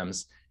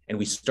CSMs. And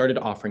we started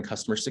offering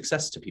customer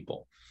success to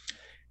people.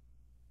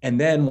 And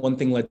then one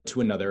thing led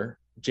to another.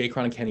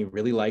 Jacron and Kenny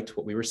really liked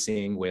what we were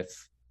seeing with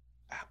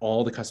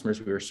all the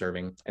customers we were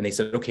serving. And they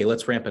said, okay,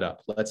 let's ramp it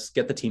up. Let's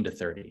get the team to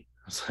 30.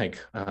 I was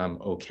like,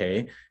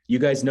 okay, you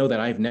guys know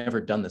that I've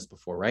never done this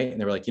before, right? And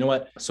they were like, you know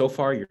what? So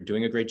far, you're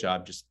doing a great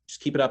job. Just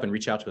keep it up and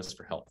reach out to us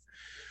for help.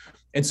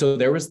 And so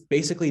there was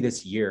basically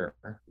this year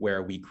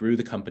where we grew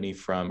the company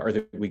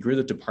we grew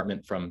the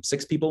department from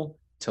 6 people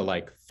to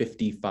like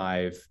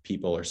 55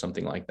 people or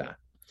something like that.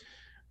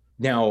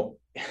 Now,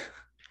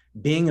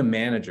 being a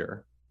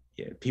manager,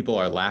 people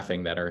are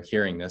laughing that are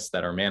hearing this,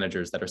 that are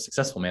managers, that are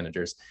successful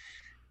managers.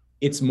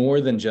 It's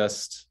more than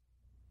just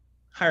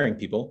hiring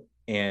people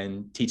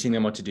and teaching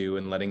them what to do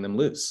and letting them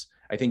loose.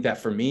 I think that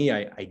for me,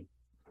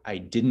 I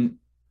didn't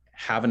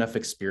have enough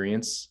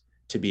experience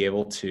to be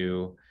able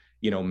to,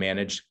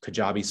 manage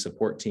Kajabi's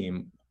support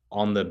team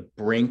on the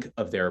brink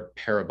of their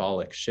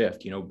parabolic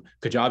shift.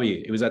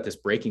 Kajabi, it was at this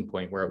breaking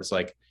point where it was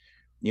like,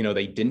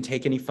 they didn't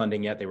take any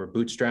funding yet. They were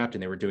bootstrapped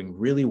and they were doing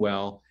really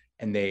well.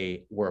 And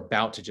they were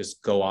about to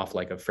just go off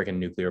like a freaking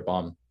nuclear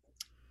bomb.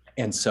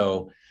 And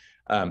so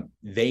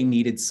they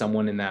needed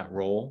someone in that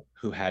role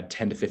who had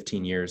 10 to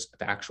 15 years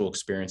of actual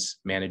experience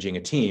managing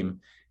a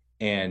team.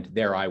 And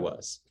there I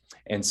was.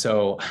 And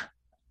so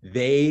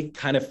they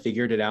kind of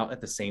figured it out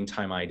at the same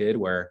time I did,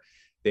 where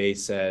they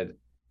said,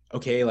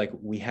 okay, like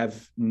we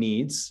have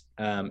needs,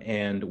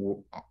 and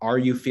are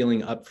you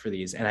feeling up for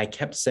these? And I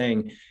kept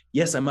saying,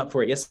 yes, I'm up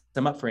for it. Yes,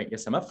 I'm up for it.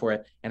 Yes, I'm up for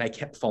it. And I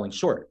kept falling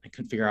short. I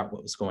couldn't figure out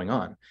what was going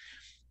on.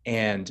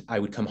 And I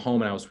would come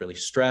home and I was really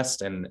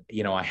stressed. And,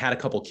 I had a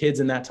couple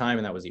kids in that time,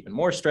 and that was even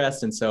more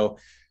stressed. And so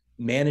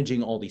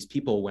managing all these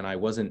people when I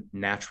wasn't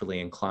naturally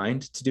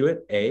inclined to do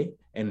it, A,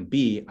 and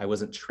B, I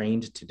wasn't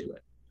trained to do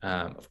it.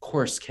 Of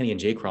course, Kenny and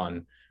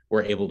Jacron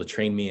were able to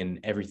train me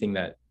in everything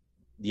that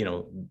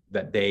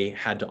they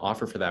had to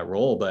offer for that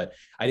role, but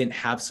I didn't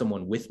have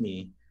someone with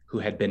me who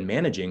had been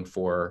managing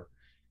for,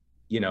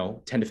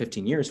 10 to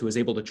 15 years, who was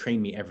able to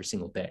train me every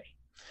single day.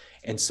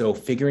 And so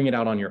figuring it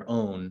out on your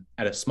own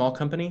at a small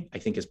company, I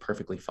think is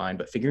perfectly fine,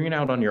 but figuring it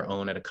out on your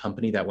own at a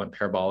company that went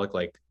parabolic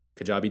like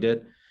Kajabi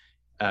did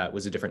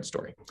was a different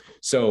story.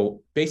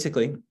 So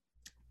basically,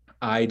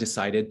 I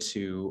decided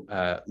to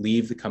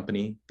leave the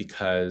company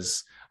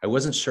because I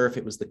wasn't sure if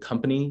it was the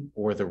company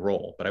or the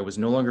role, but I was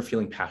no longer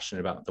feeling passionate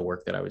about the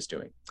work that I was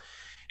doing.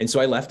 And so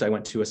I left. I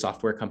went to a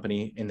software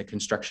company in the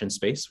construction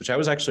space, which I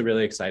was actually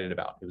really excited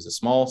about. It was a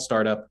small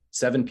startup,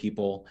 7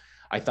 people.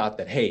 I thought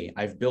that, hey,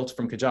 I've built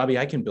from Kajabi,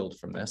 I can build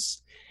from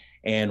this.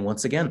 And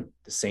once again,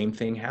 the same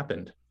thing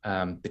happened.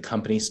 The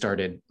company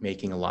started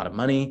making a lot of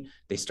money.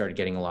 They started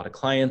getting a lot of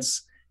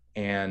clients.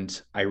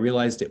 And I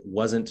realized it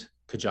wasn't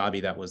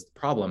Kajabi that was the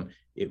problem.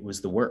 It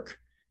was the work.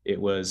 I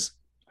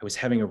was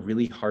having a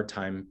really hard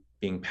time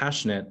being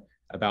passionate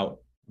about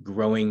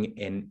growing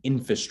an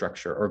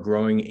infrastructure or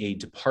growing a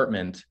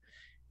department.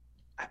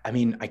 I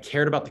mean, I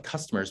cared about the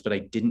customers, but I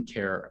didn't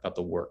care about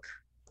the work.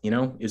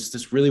 It's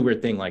this really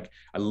weird thing. Like,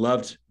 I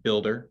loved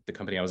Builder, the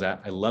company I was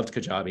at. I loved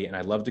Kajabi and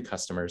I loved the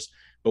customers,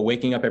 but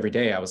waking up every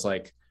day, I was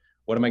like,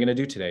 what am I going to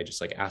do today?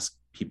 Just like ask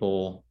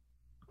people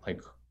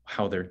like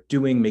how they're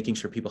doing, making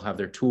sure people have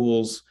their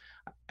tools.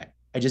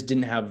 I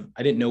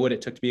didn't know what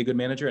it took to be a good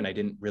manager, and I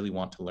didn't really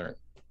want to learn.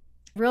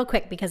 Real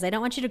quick, because I don't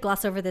want you to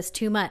gloss over this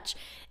too much.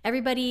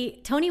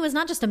 Tony was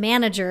not just a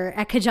manager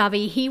at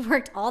Kajabi. He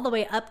worked all the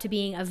way up to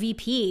being a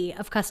VP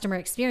of customer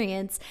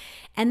experience.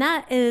 And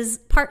that is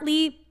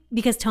partly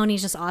because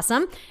Tony's just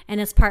awesome. And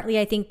it's partly,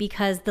 I think,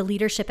 because the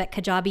leadership at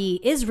Kajabi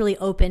is really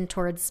open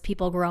towards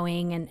people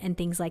growing and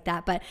things like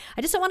that. But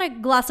I just don't want to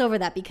gloss over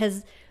that,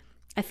 because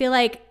I feel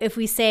like if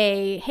we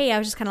say, hey, I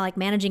was just kind of like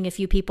managing a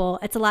few people,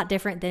 it's a lot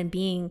different than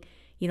being,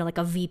 like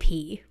a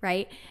VP,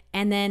 right?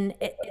 And then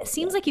it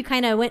seems like you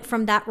kind of went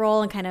from that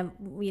role and kind of,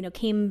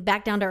 came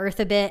back down to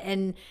earth a bit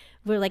and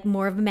were like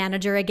more of a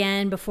manager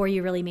again before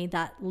you really made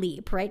that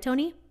leap, right,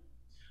 Tony?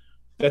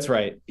 That's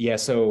right. Yeah.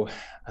 So,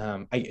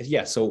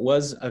 so it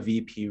was a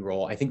VP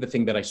role. I think the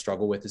thing that I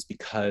struggle with is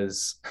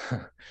because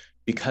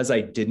I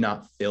did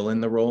not fill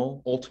in the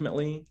role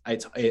ultimately,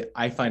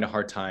 I find a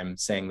hard time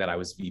saying that I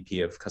was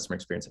VP of customer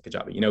experience at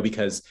Kajabi,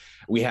 because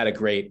we had a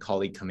great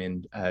colleague come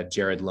in,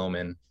 Jared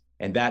Lohman,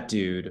 and that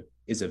dude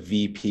is a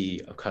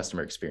VP of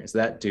customer experience.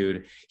 That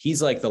dude,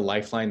 he's like the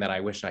lifeline that I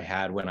wish I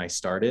had when I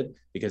started,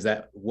 because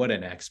what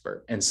an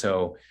expert. And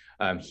so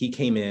he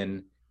came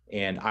in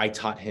and I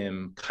taught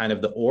him kind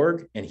of the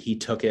org, and he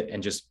took it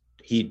and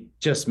he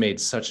just made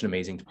such an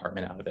amazing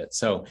department out of it.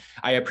 So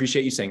I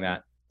appreciate you saying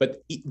that.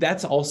 But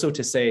that's also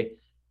to say,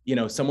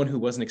 someone who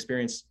wasn't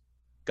experienced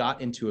got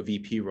into a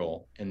VP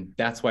role. And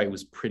that's why it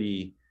was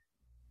pretty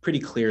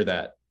clear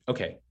that,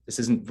 okay, this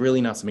isn't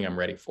really not something I'm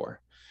ready for.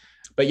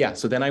 But yeah,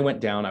 so then I went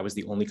down. I was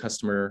the only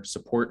customer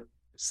support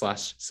 /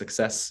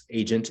 success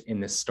agent in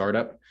this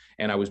startup.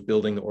 And I was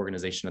building the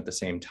organization at the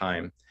same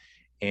time.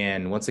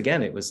 And once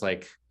again, it was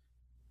like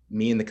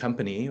me and the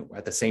company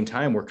at the same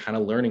time were kind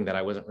of learning that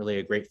I wasn't really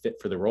a great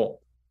fit for the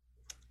role.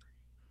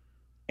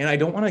 And I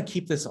don't want to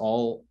keep this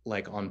all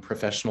like on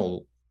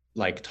professional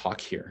like talk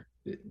here.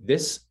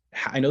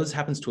 I know this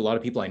happens to a lot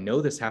of people. I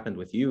know this happened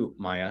with you,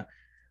 Maya.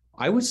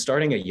 I was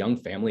starting a young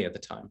family at the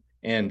time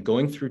and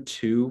going through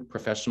 2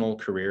 professional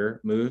career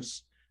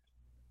moves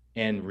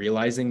and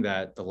realizing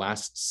that the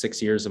last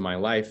 6 years of my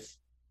life,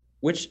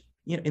 which,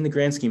 in the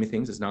grand scheme of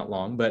things is not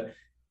long, but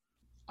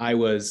I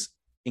was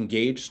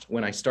engaged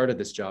when I started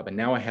this job, and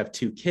now I have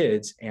 2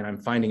 kids and I'm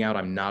finding out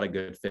I'm not a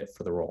good fit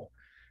for the role.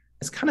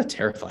 It's kind of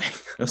terrifying.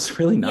 It's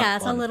really not Yeah,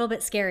 it's fun. a little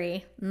bit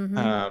scary.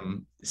 Mm-hmm.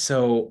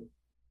 So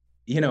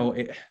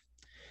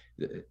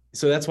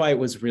that's why it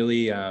was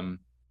really,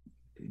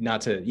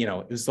 not to,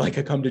 it was like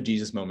a come to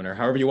Jesus moment, or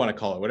however you want to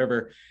call it,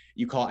 whatever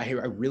you call it. I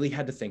really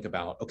had to think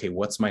about, okay,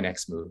 what's my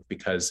next move?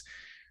 Because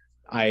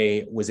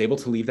I was able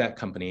to leave that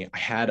company. I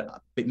had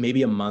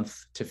maybe a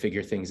month to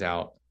figure things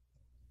out.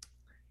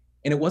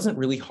 And it wasn't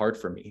really hard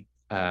for me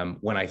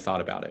when I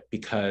thought about it,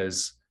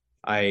 because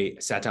I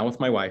sat down with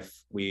my wife.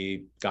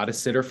 We got a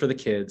sitter for the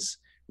kids.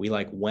 We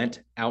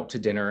went out to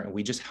dinner and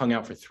we just hung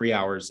out for 3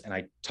 hours. And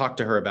I talked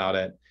to her about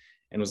it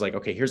and was like,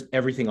 okay, here's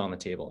everything on the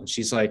table. And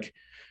she's like,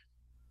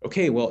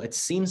 okay, well, it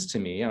seems to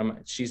me,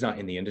 she's not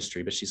in the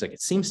industry, but she's like,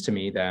 it seems to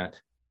me that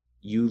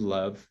you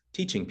love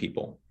teaching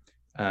people.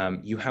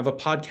 You have a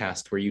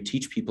podcast where you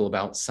teach people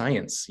about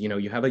science.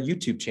 You have a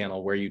YouTube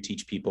channel where you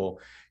teach people.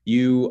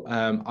 You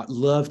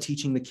love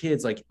teaching the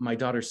kids. Like, my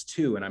daughter's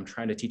 2 and I'm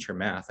trying to teach her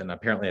math, and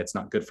apparently it's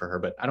not good for her,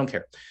 but I don't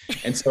care.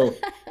 And so,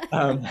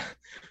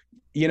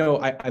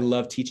 I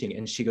love teaching.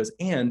 And she goes,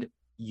 and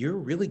you're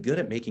really good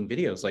at making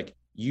videos. Like,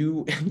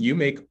 you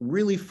make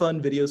really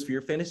fun videos for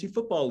your fantasy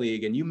football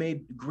league, and you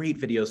made great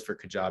videos for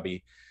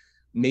Kajabi.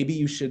 Maybe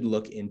you should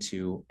look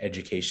into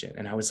education.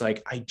 And I was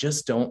like, I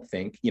just don't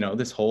think,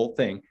 this whole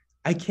thing,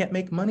 I can't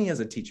make money as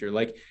a teacher.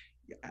 Like,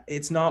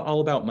 it's not all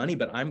about money,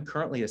 but I'm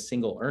currently a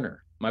single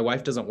earner. My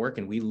wife doesn't work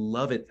and we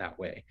love it that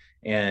way.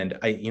 And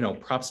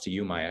props to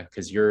you, Maya,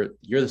 because you're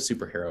the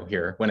superhero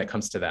here when it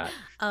comes to that.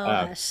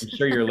 I'm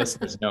sure your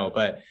listeners know,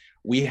 but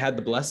we had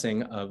the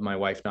blessing of my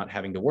wife not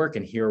having to work,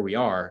 and here we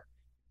are.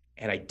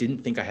 And I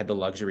didn't think I had the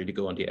luxury to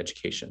go into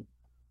education.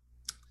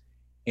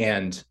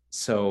 And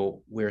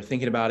so we were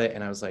thinking about it,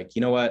 and I was like,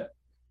 you know what?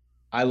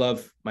 I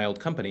love my old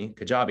company,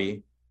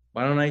 Kajabi.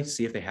 Why don't I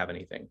see if they have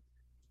anything?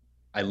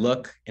 I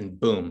look, and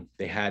boom,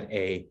 they had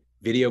a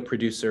video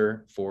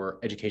producer for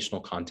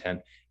educational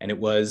content, and it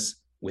was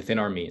within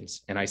our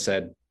means. And I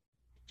said,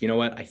 you know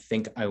what? I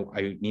think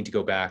I need to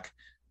go back.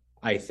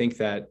 I think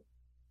that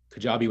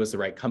Kajabi was the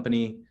right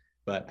company,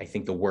 but I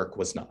think the work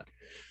was not.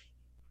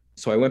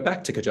 So I went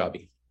back to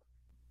Kajabi.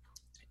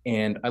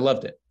 And I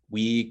loved it.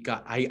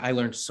 I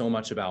learned so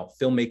much about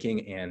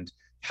filmmaking and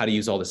how to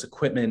use all this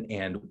equipment,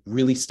 and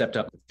really stepped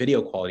up the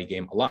video quality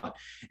game a lot.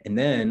 And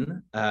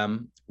then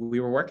we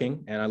were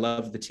working, and I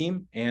loved the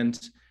team, and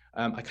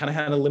I kind of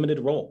had a limited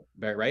role,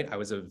 right? I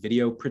was a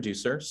video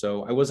producer,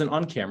 so I wasn't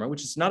on camera,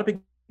 which is not a big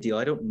deal.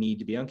 I don't need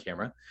to be on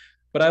camera,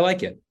 but I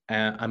like it.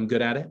 I'm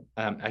good at it.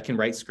 I can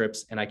write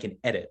scripts and I can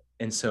edit.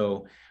 And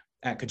so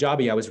at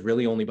Kajabi, I was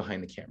really only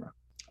behind the camera,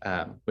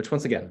 which,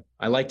 once again,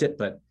 I liked it,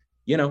 but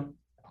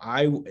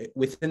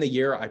within the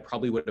year, I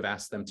probably would have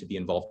asked them to be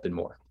involved in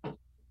more.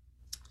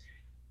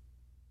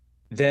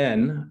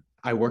 Then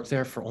I worked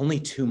there for only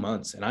 2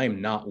 months, and I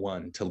am not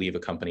one to leave a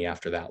company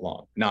after that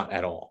long, not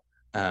at all.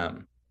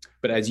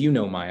 But as you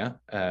know, Maya,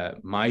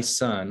 my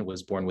son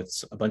was born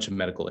with a bunch of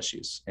medical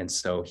issues. And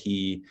so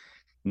he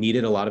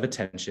needed a lot of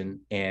attention.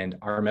 And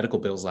our medical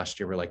bills last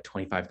year were like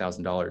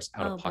 $25,000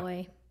 out of pocket.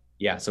 Boy.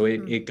 Yeah. So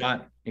it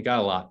got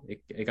a lot.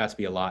 It got to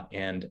be a lot.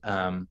 And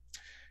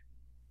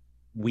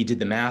we did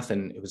the math,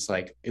 and it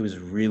was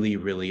really,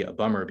 really a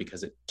bummer,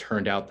 because it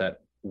turned out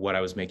that what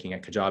I was making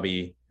at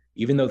Kajabi,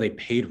 even though they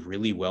paid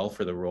really well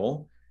for the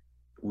role,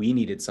 we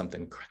needed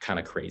something kind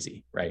of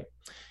crazy, right?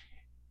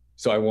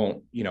 So I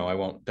won't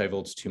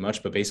divulge too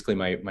much, but basically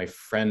my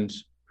friend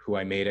who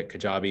I made at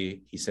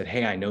Kajabi, he said,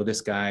 hey, I know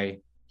this guy,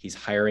 he's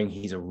hiring,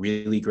 he's a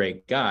really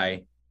great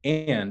guy,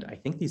 and I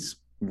think these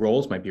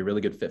roles might be a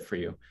really good fit for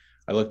you.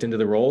 I looked into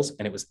the roles,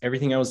 and it was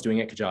everything I was doing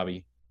at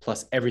Kajabi,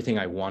 plus everything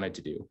I wanted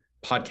to do: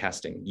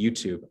 podcasting,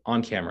 YouTube,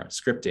 on camera,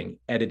 scripting,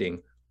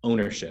 editing,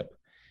 ownership.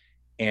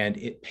 And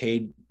it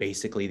paid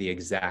basically the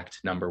exact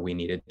number we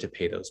needed to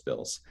pay those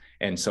bills.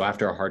 And so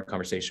after a hard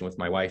conversation with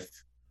my wife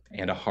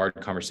and a hard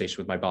conversation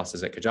with my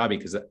bosses at Kajabi,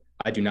 because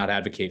I do not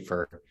advocate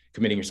for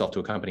committing yourself to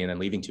a company and then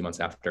leaving 2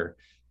 months after,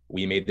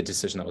 we made the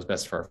decision that was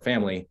best for our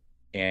family.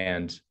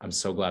 And I'm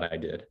so glad I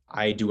did.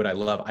 I do what I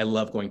love. I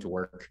love going to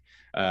work.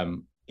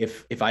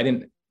 If I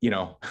didn't,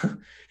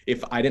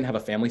 if I didn't have a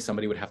family,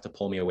 somebody would have to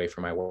pull me away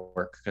from my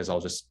work, because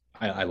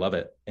I love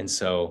it. And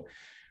so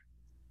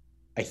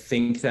I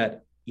think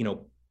that,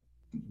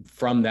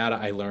 from that,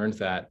 I learned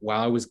that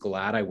while I was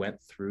glad I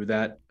went through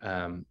that,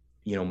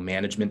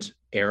 management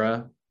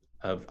era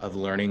of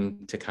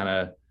learning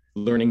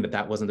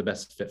that wasn't the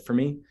best fit for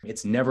me,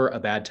 it's never a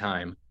bad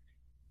time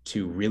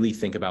to really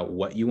think about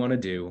what you want to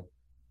do,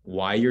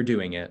 why you're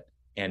doing it,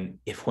 and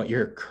if what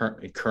you're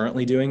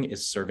currently doing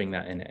is serving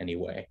that in any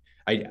way.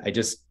 I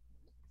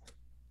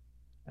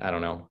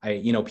don't know.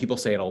 People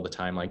say it all the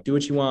time, like, do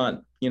what you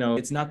want.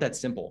 It's not that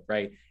simple,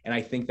 right? And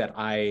I think that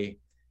I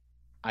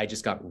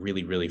just got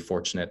really, really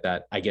fortunate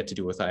that I get to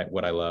do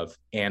what I love,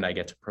 and I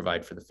get to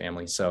provide for the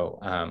family. So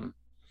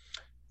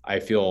I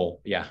feel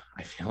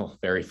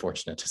very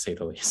fortunate, to say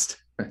the least.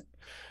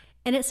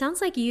 And it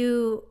sounds like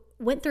you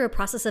went through a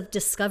process of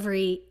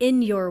discovery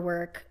in your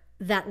work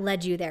that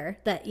led you there,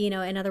 that,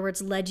 in other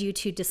words, led you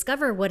to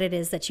discover what it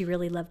is that you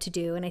really love to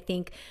do. And I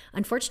think,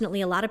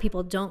 unfortunately, a lot of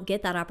people don't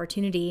get that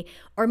opportunity,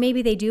 or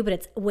maybe they do, but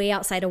it's way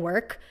outside of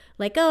work.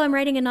 Like, oh, I'm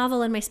writing a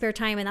novel in my spare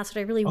time, and that's what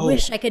I really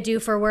wish I could do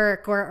for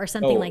work, or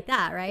something like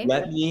that, right?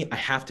 I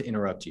have to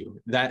interrupt you.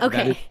 That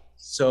is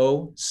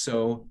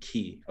so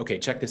key. Okay,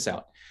 check this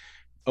out.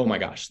 Oh my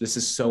gosh, this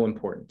is so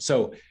important.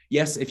 So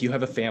yes, if you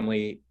have a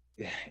family,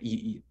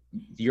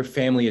 your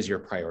family is your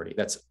priority.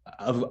 That's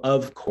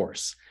of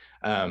course.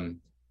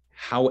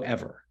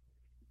 However,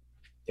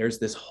 there's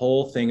this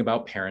whole thing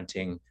about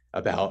parenting,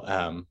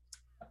 about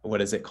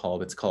what is it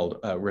called? It's called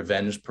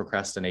revenge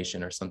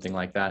procrastination, or something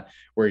like that,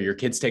 where your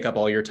kids take up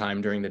all your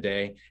time during the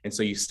day, and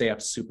so you stay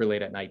up super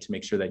late at night to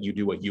make sure that you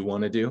do what you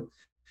want to do.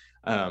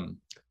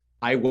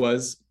 I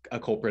was a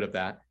culprit of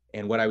that.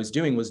 And what I was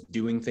doing was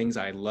doing things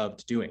I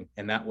loved doing,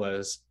 and that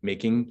was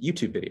making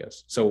YouTube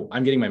videos. So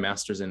I'm getting my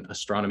master's in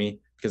astronomy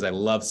because I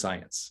love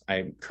science.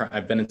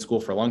 I've been in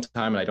school for a long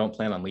time, and I don't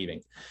plan on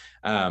leaving.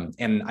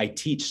 And I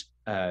teach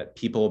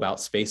people about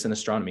space and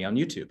astronomy on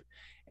YouTube.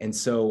 And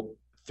so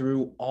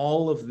through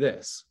all of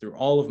this, through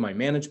all of my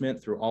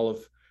management, through all of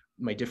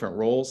my different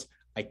roles,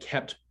 I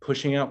kept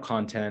pushing out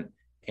content,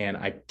 and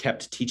I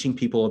kept teaching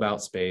people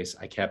about space.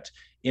 I kept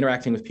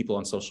interacting with people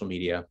on social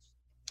media.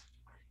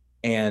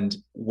 And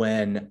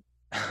when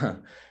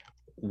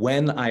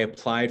I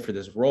applied for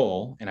this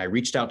role and I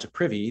reached out to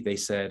Privy, they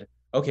said,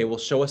 okay, well,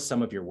 show us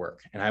some of your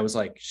work. And I was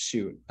like,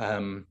 shoot,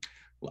 I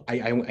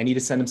need to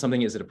send him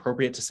something. Is it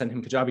appropriate to send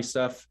him Kajabi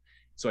stuff?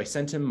 So I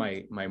sent him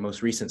my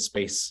most recent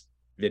space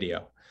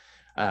video,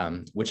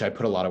 which I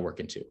put a lot of work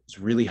into. It's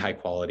really high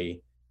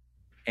quality.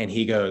 And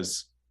he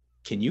goes,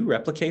 can you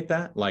replicate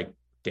that like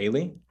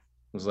daily?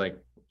 I was like,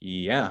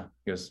 yeah.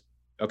 He goes,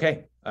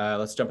 okay,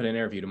 let's jump in an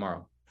interview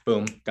tomorrow.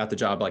 Boom, got the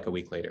job like a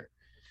week later.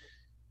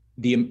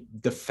 The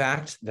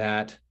fact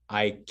that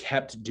I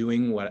kept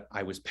doing what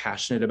I was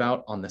passionate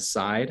about on the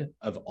side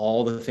of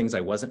all the things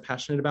I wasn't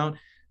passionate about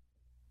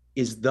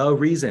is the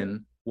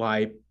reason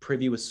why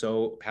Privy was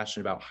so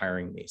passionate about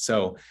hiring me.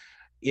 So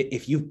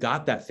if you've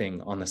got that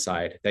thing on the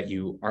side that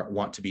you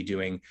want to be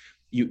doing,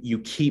 you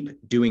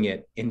keep doing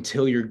it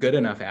until you're good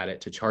enough at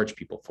it to charge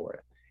people for it.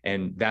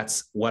 And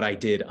that's what I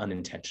did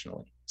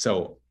unintentionally.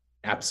 So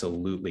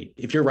absolutely,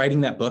 if you're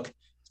writing that book,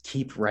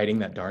 keep writing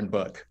that darn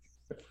book.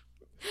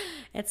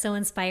 It's so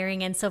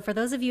inspiring. And so for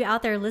those of you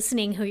out there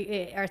listening who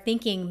are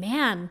thinking,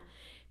 man,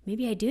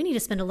 maybe I do need to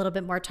spend a little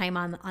bit more time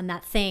on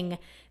that thing,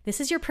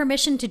 this is your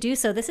permission to do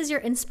so. This is your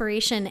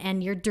inspiration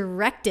and your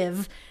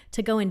directive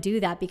to go and do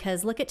that,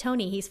 because look at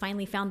Tony. He's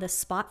finally found this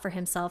spot for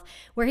himself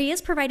where he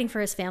is providing for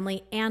his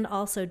family and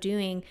also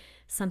doing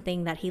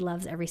something that he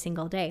loves every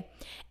single day.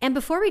 And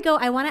before we go,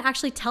 I want to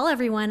actually tell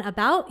everyone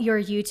about your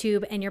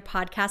YouTube and your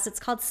podcast. It's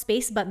called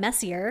Space But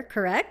Messier,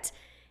 correct?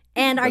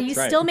 And are That's you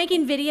right. still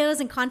making videos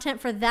and content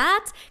for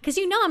that? Because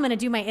you know I'm going to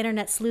do my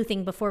internet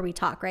sleuthing before we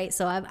talk, right?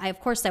 So of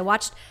course, I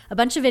watched a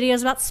bunch of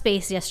videos about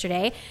space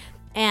yesterday.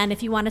 And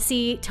if you want to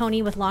see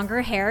Tony with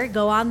longer hair,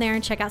 go on there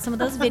and check out some of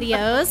those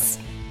videos.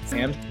 I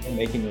am still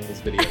making those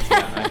videos.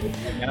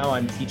 Yeah, now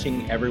I'm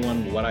teaching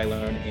everyone what I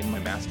learned in my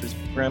master's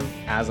program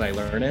as I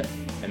learn it.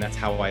 And that's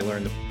how I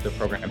learn the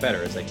program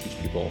better, is I teach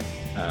people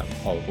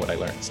all of what I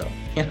learned. So,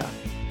 yeah.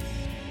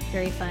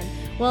 Very fun.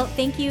 Well,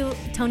 thank you,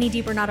 Tony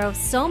DiBernardo,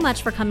 so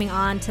much for coming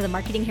on to the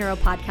Marketing Hero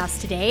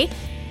podcast today.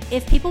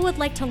 If people would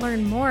like to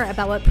learn more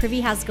about what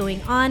Privy has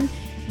going on,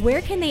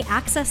 where can they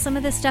access some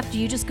of this stuff? Do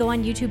you just go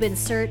on YouTube and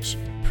search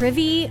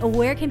Privy?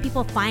 Where can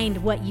people find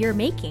what you're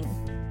making?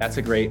 That's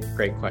a great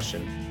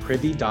question.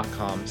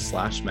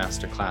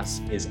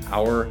 Privy.com/masterclass is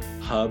our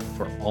hub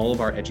for all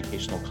of our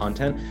educational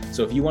content.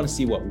 So if you want to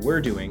see what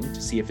we're doing,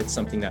 to see if it's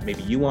something that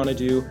maybe you want to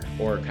do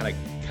or kind of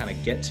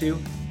get to,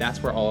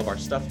 that's where all of our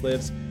stuff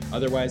lives.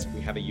 Otherwise,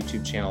 we have a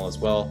YouTube channel as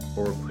well,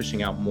 where we're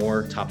pushing out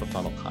more top of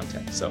funnel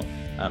content. So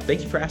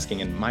thank you for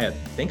asking. And Maya,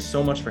 thanks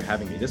so much for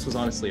having me. This was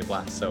honestly a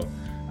blast. So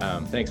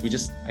thanks. I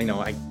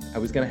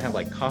was going to have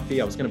like coffee.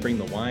 I was going to bring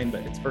the wine,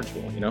 but it's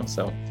virtual,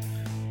 so.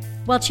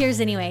 Well, cheers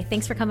anyway.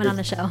 Thanks for coming on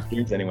the show.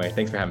 Cheers anyway.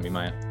 Thanks for having me,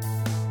 Maya.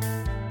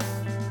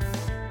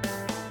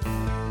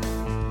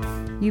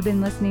 You've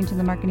been listening to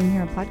the Marketing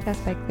Hero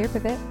podcast by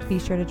ClearPivot. Be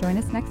sure to join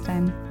us next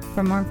time.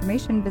 For more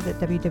information, visit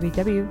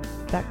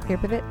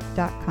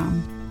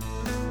www.clearpivot.com.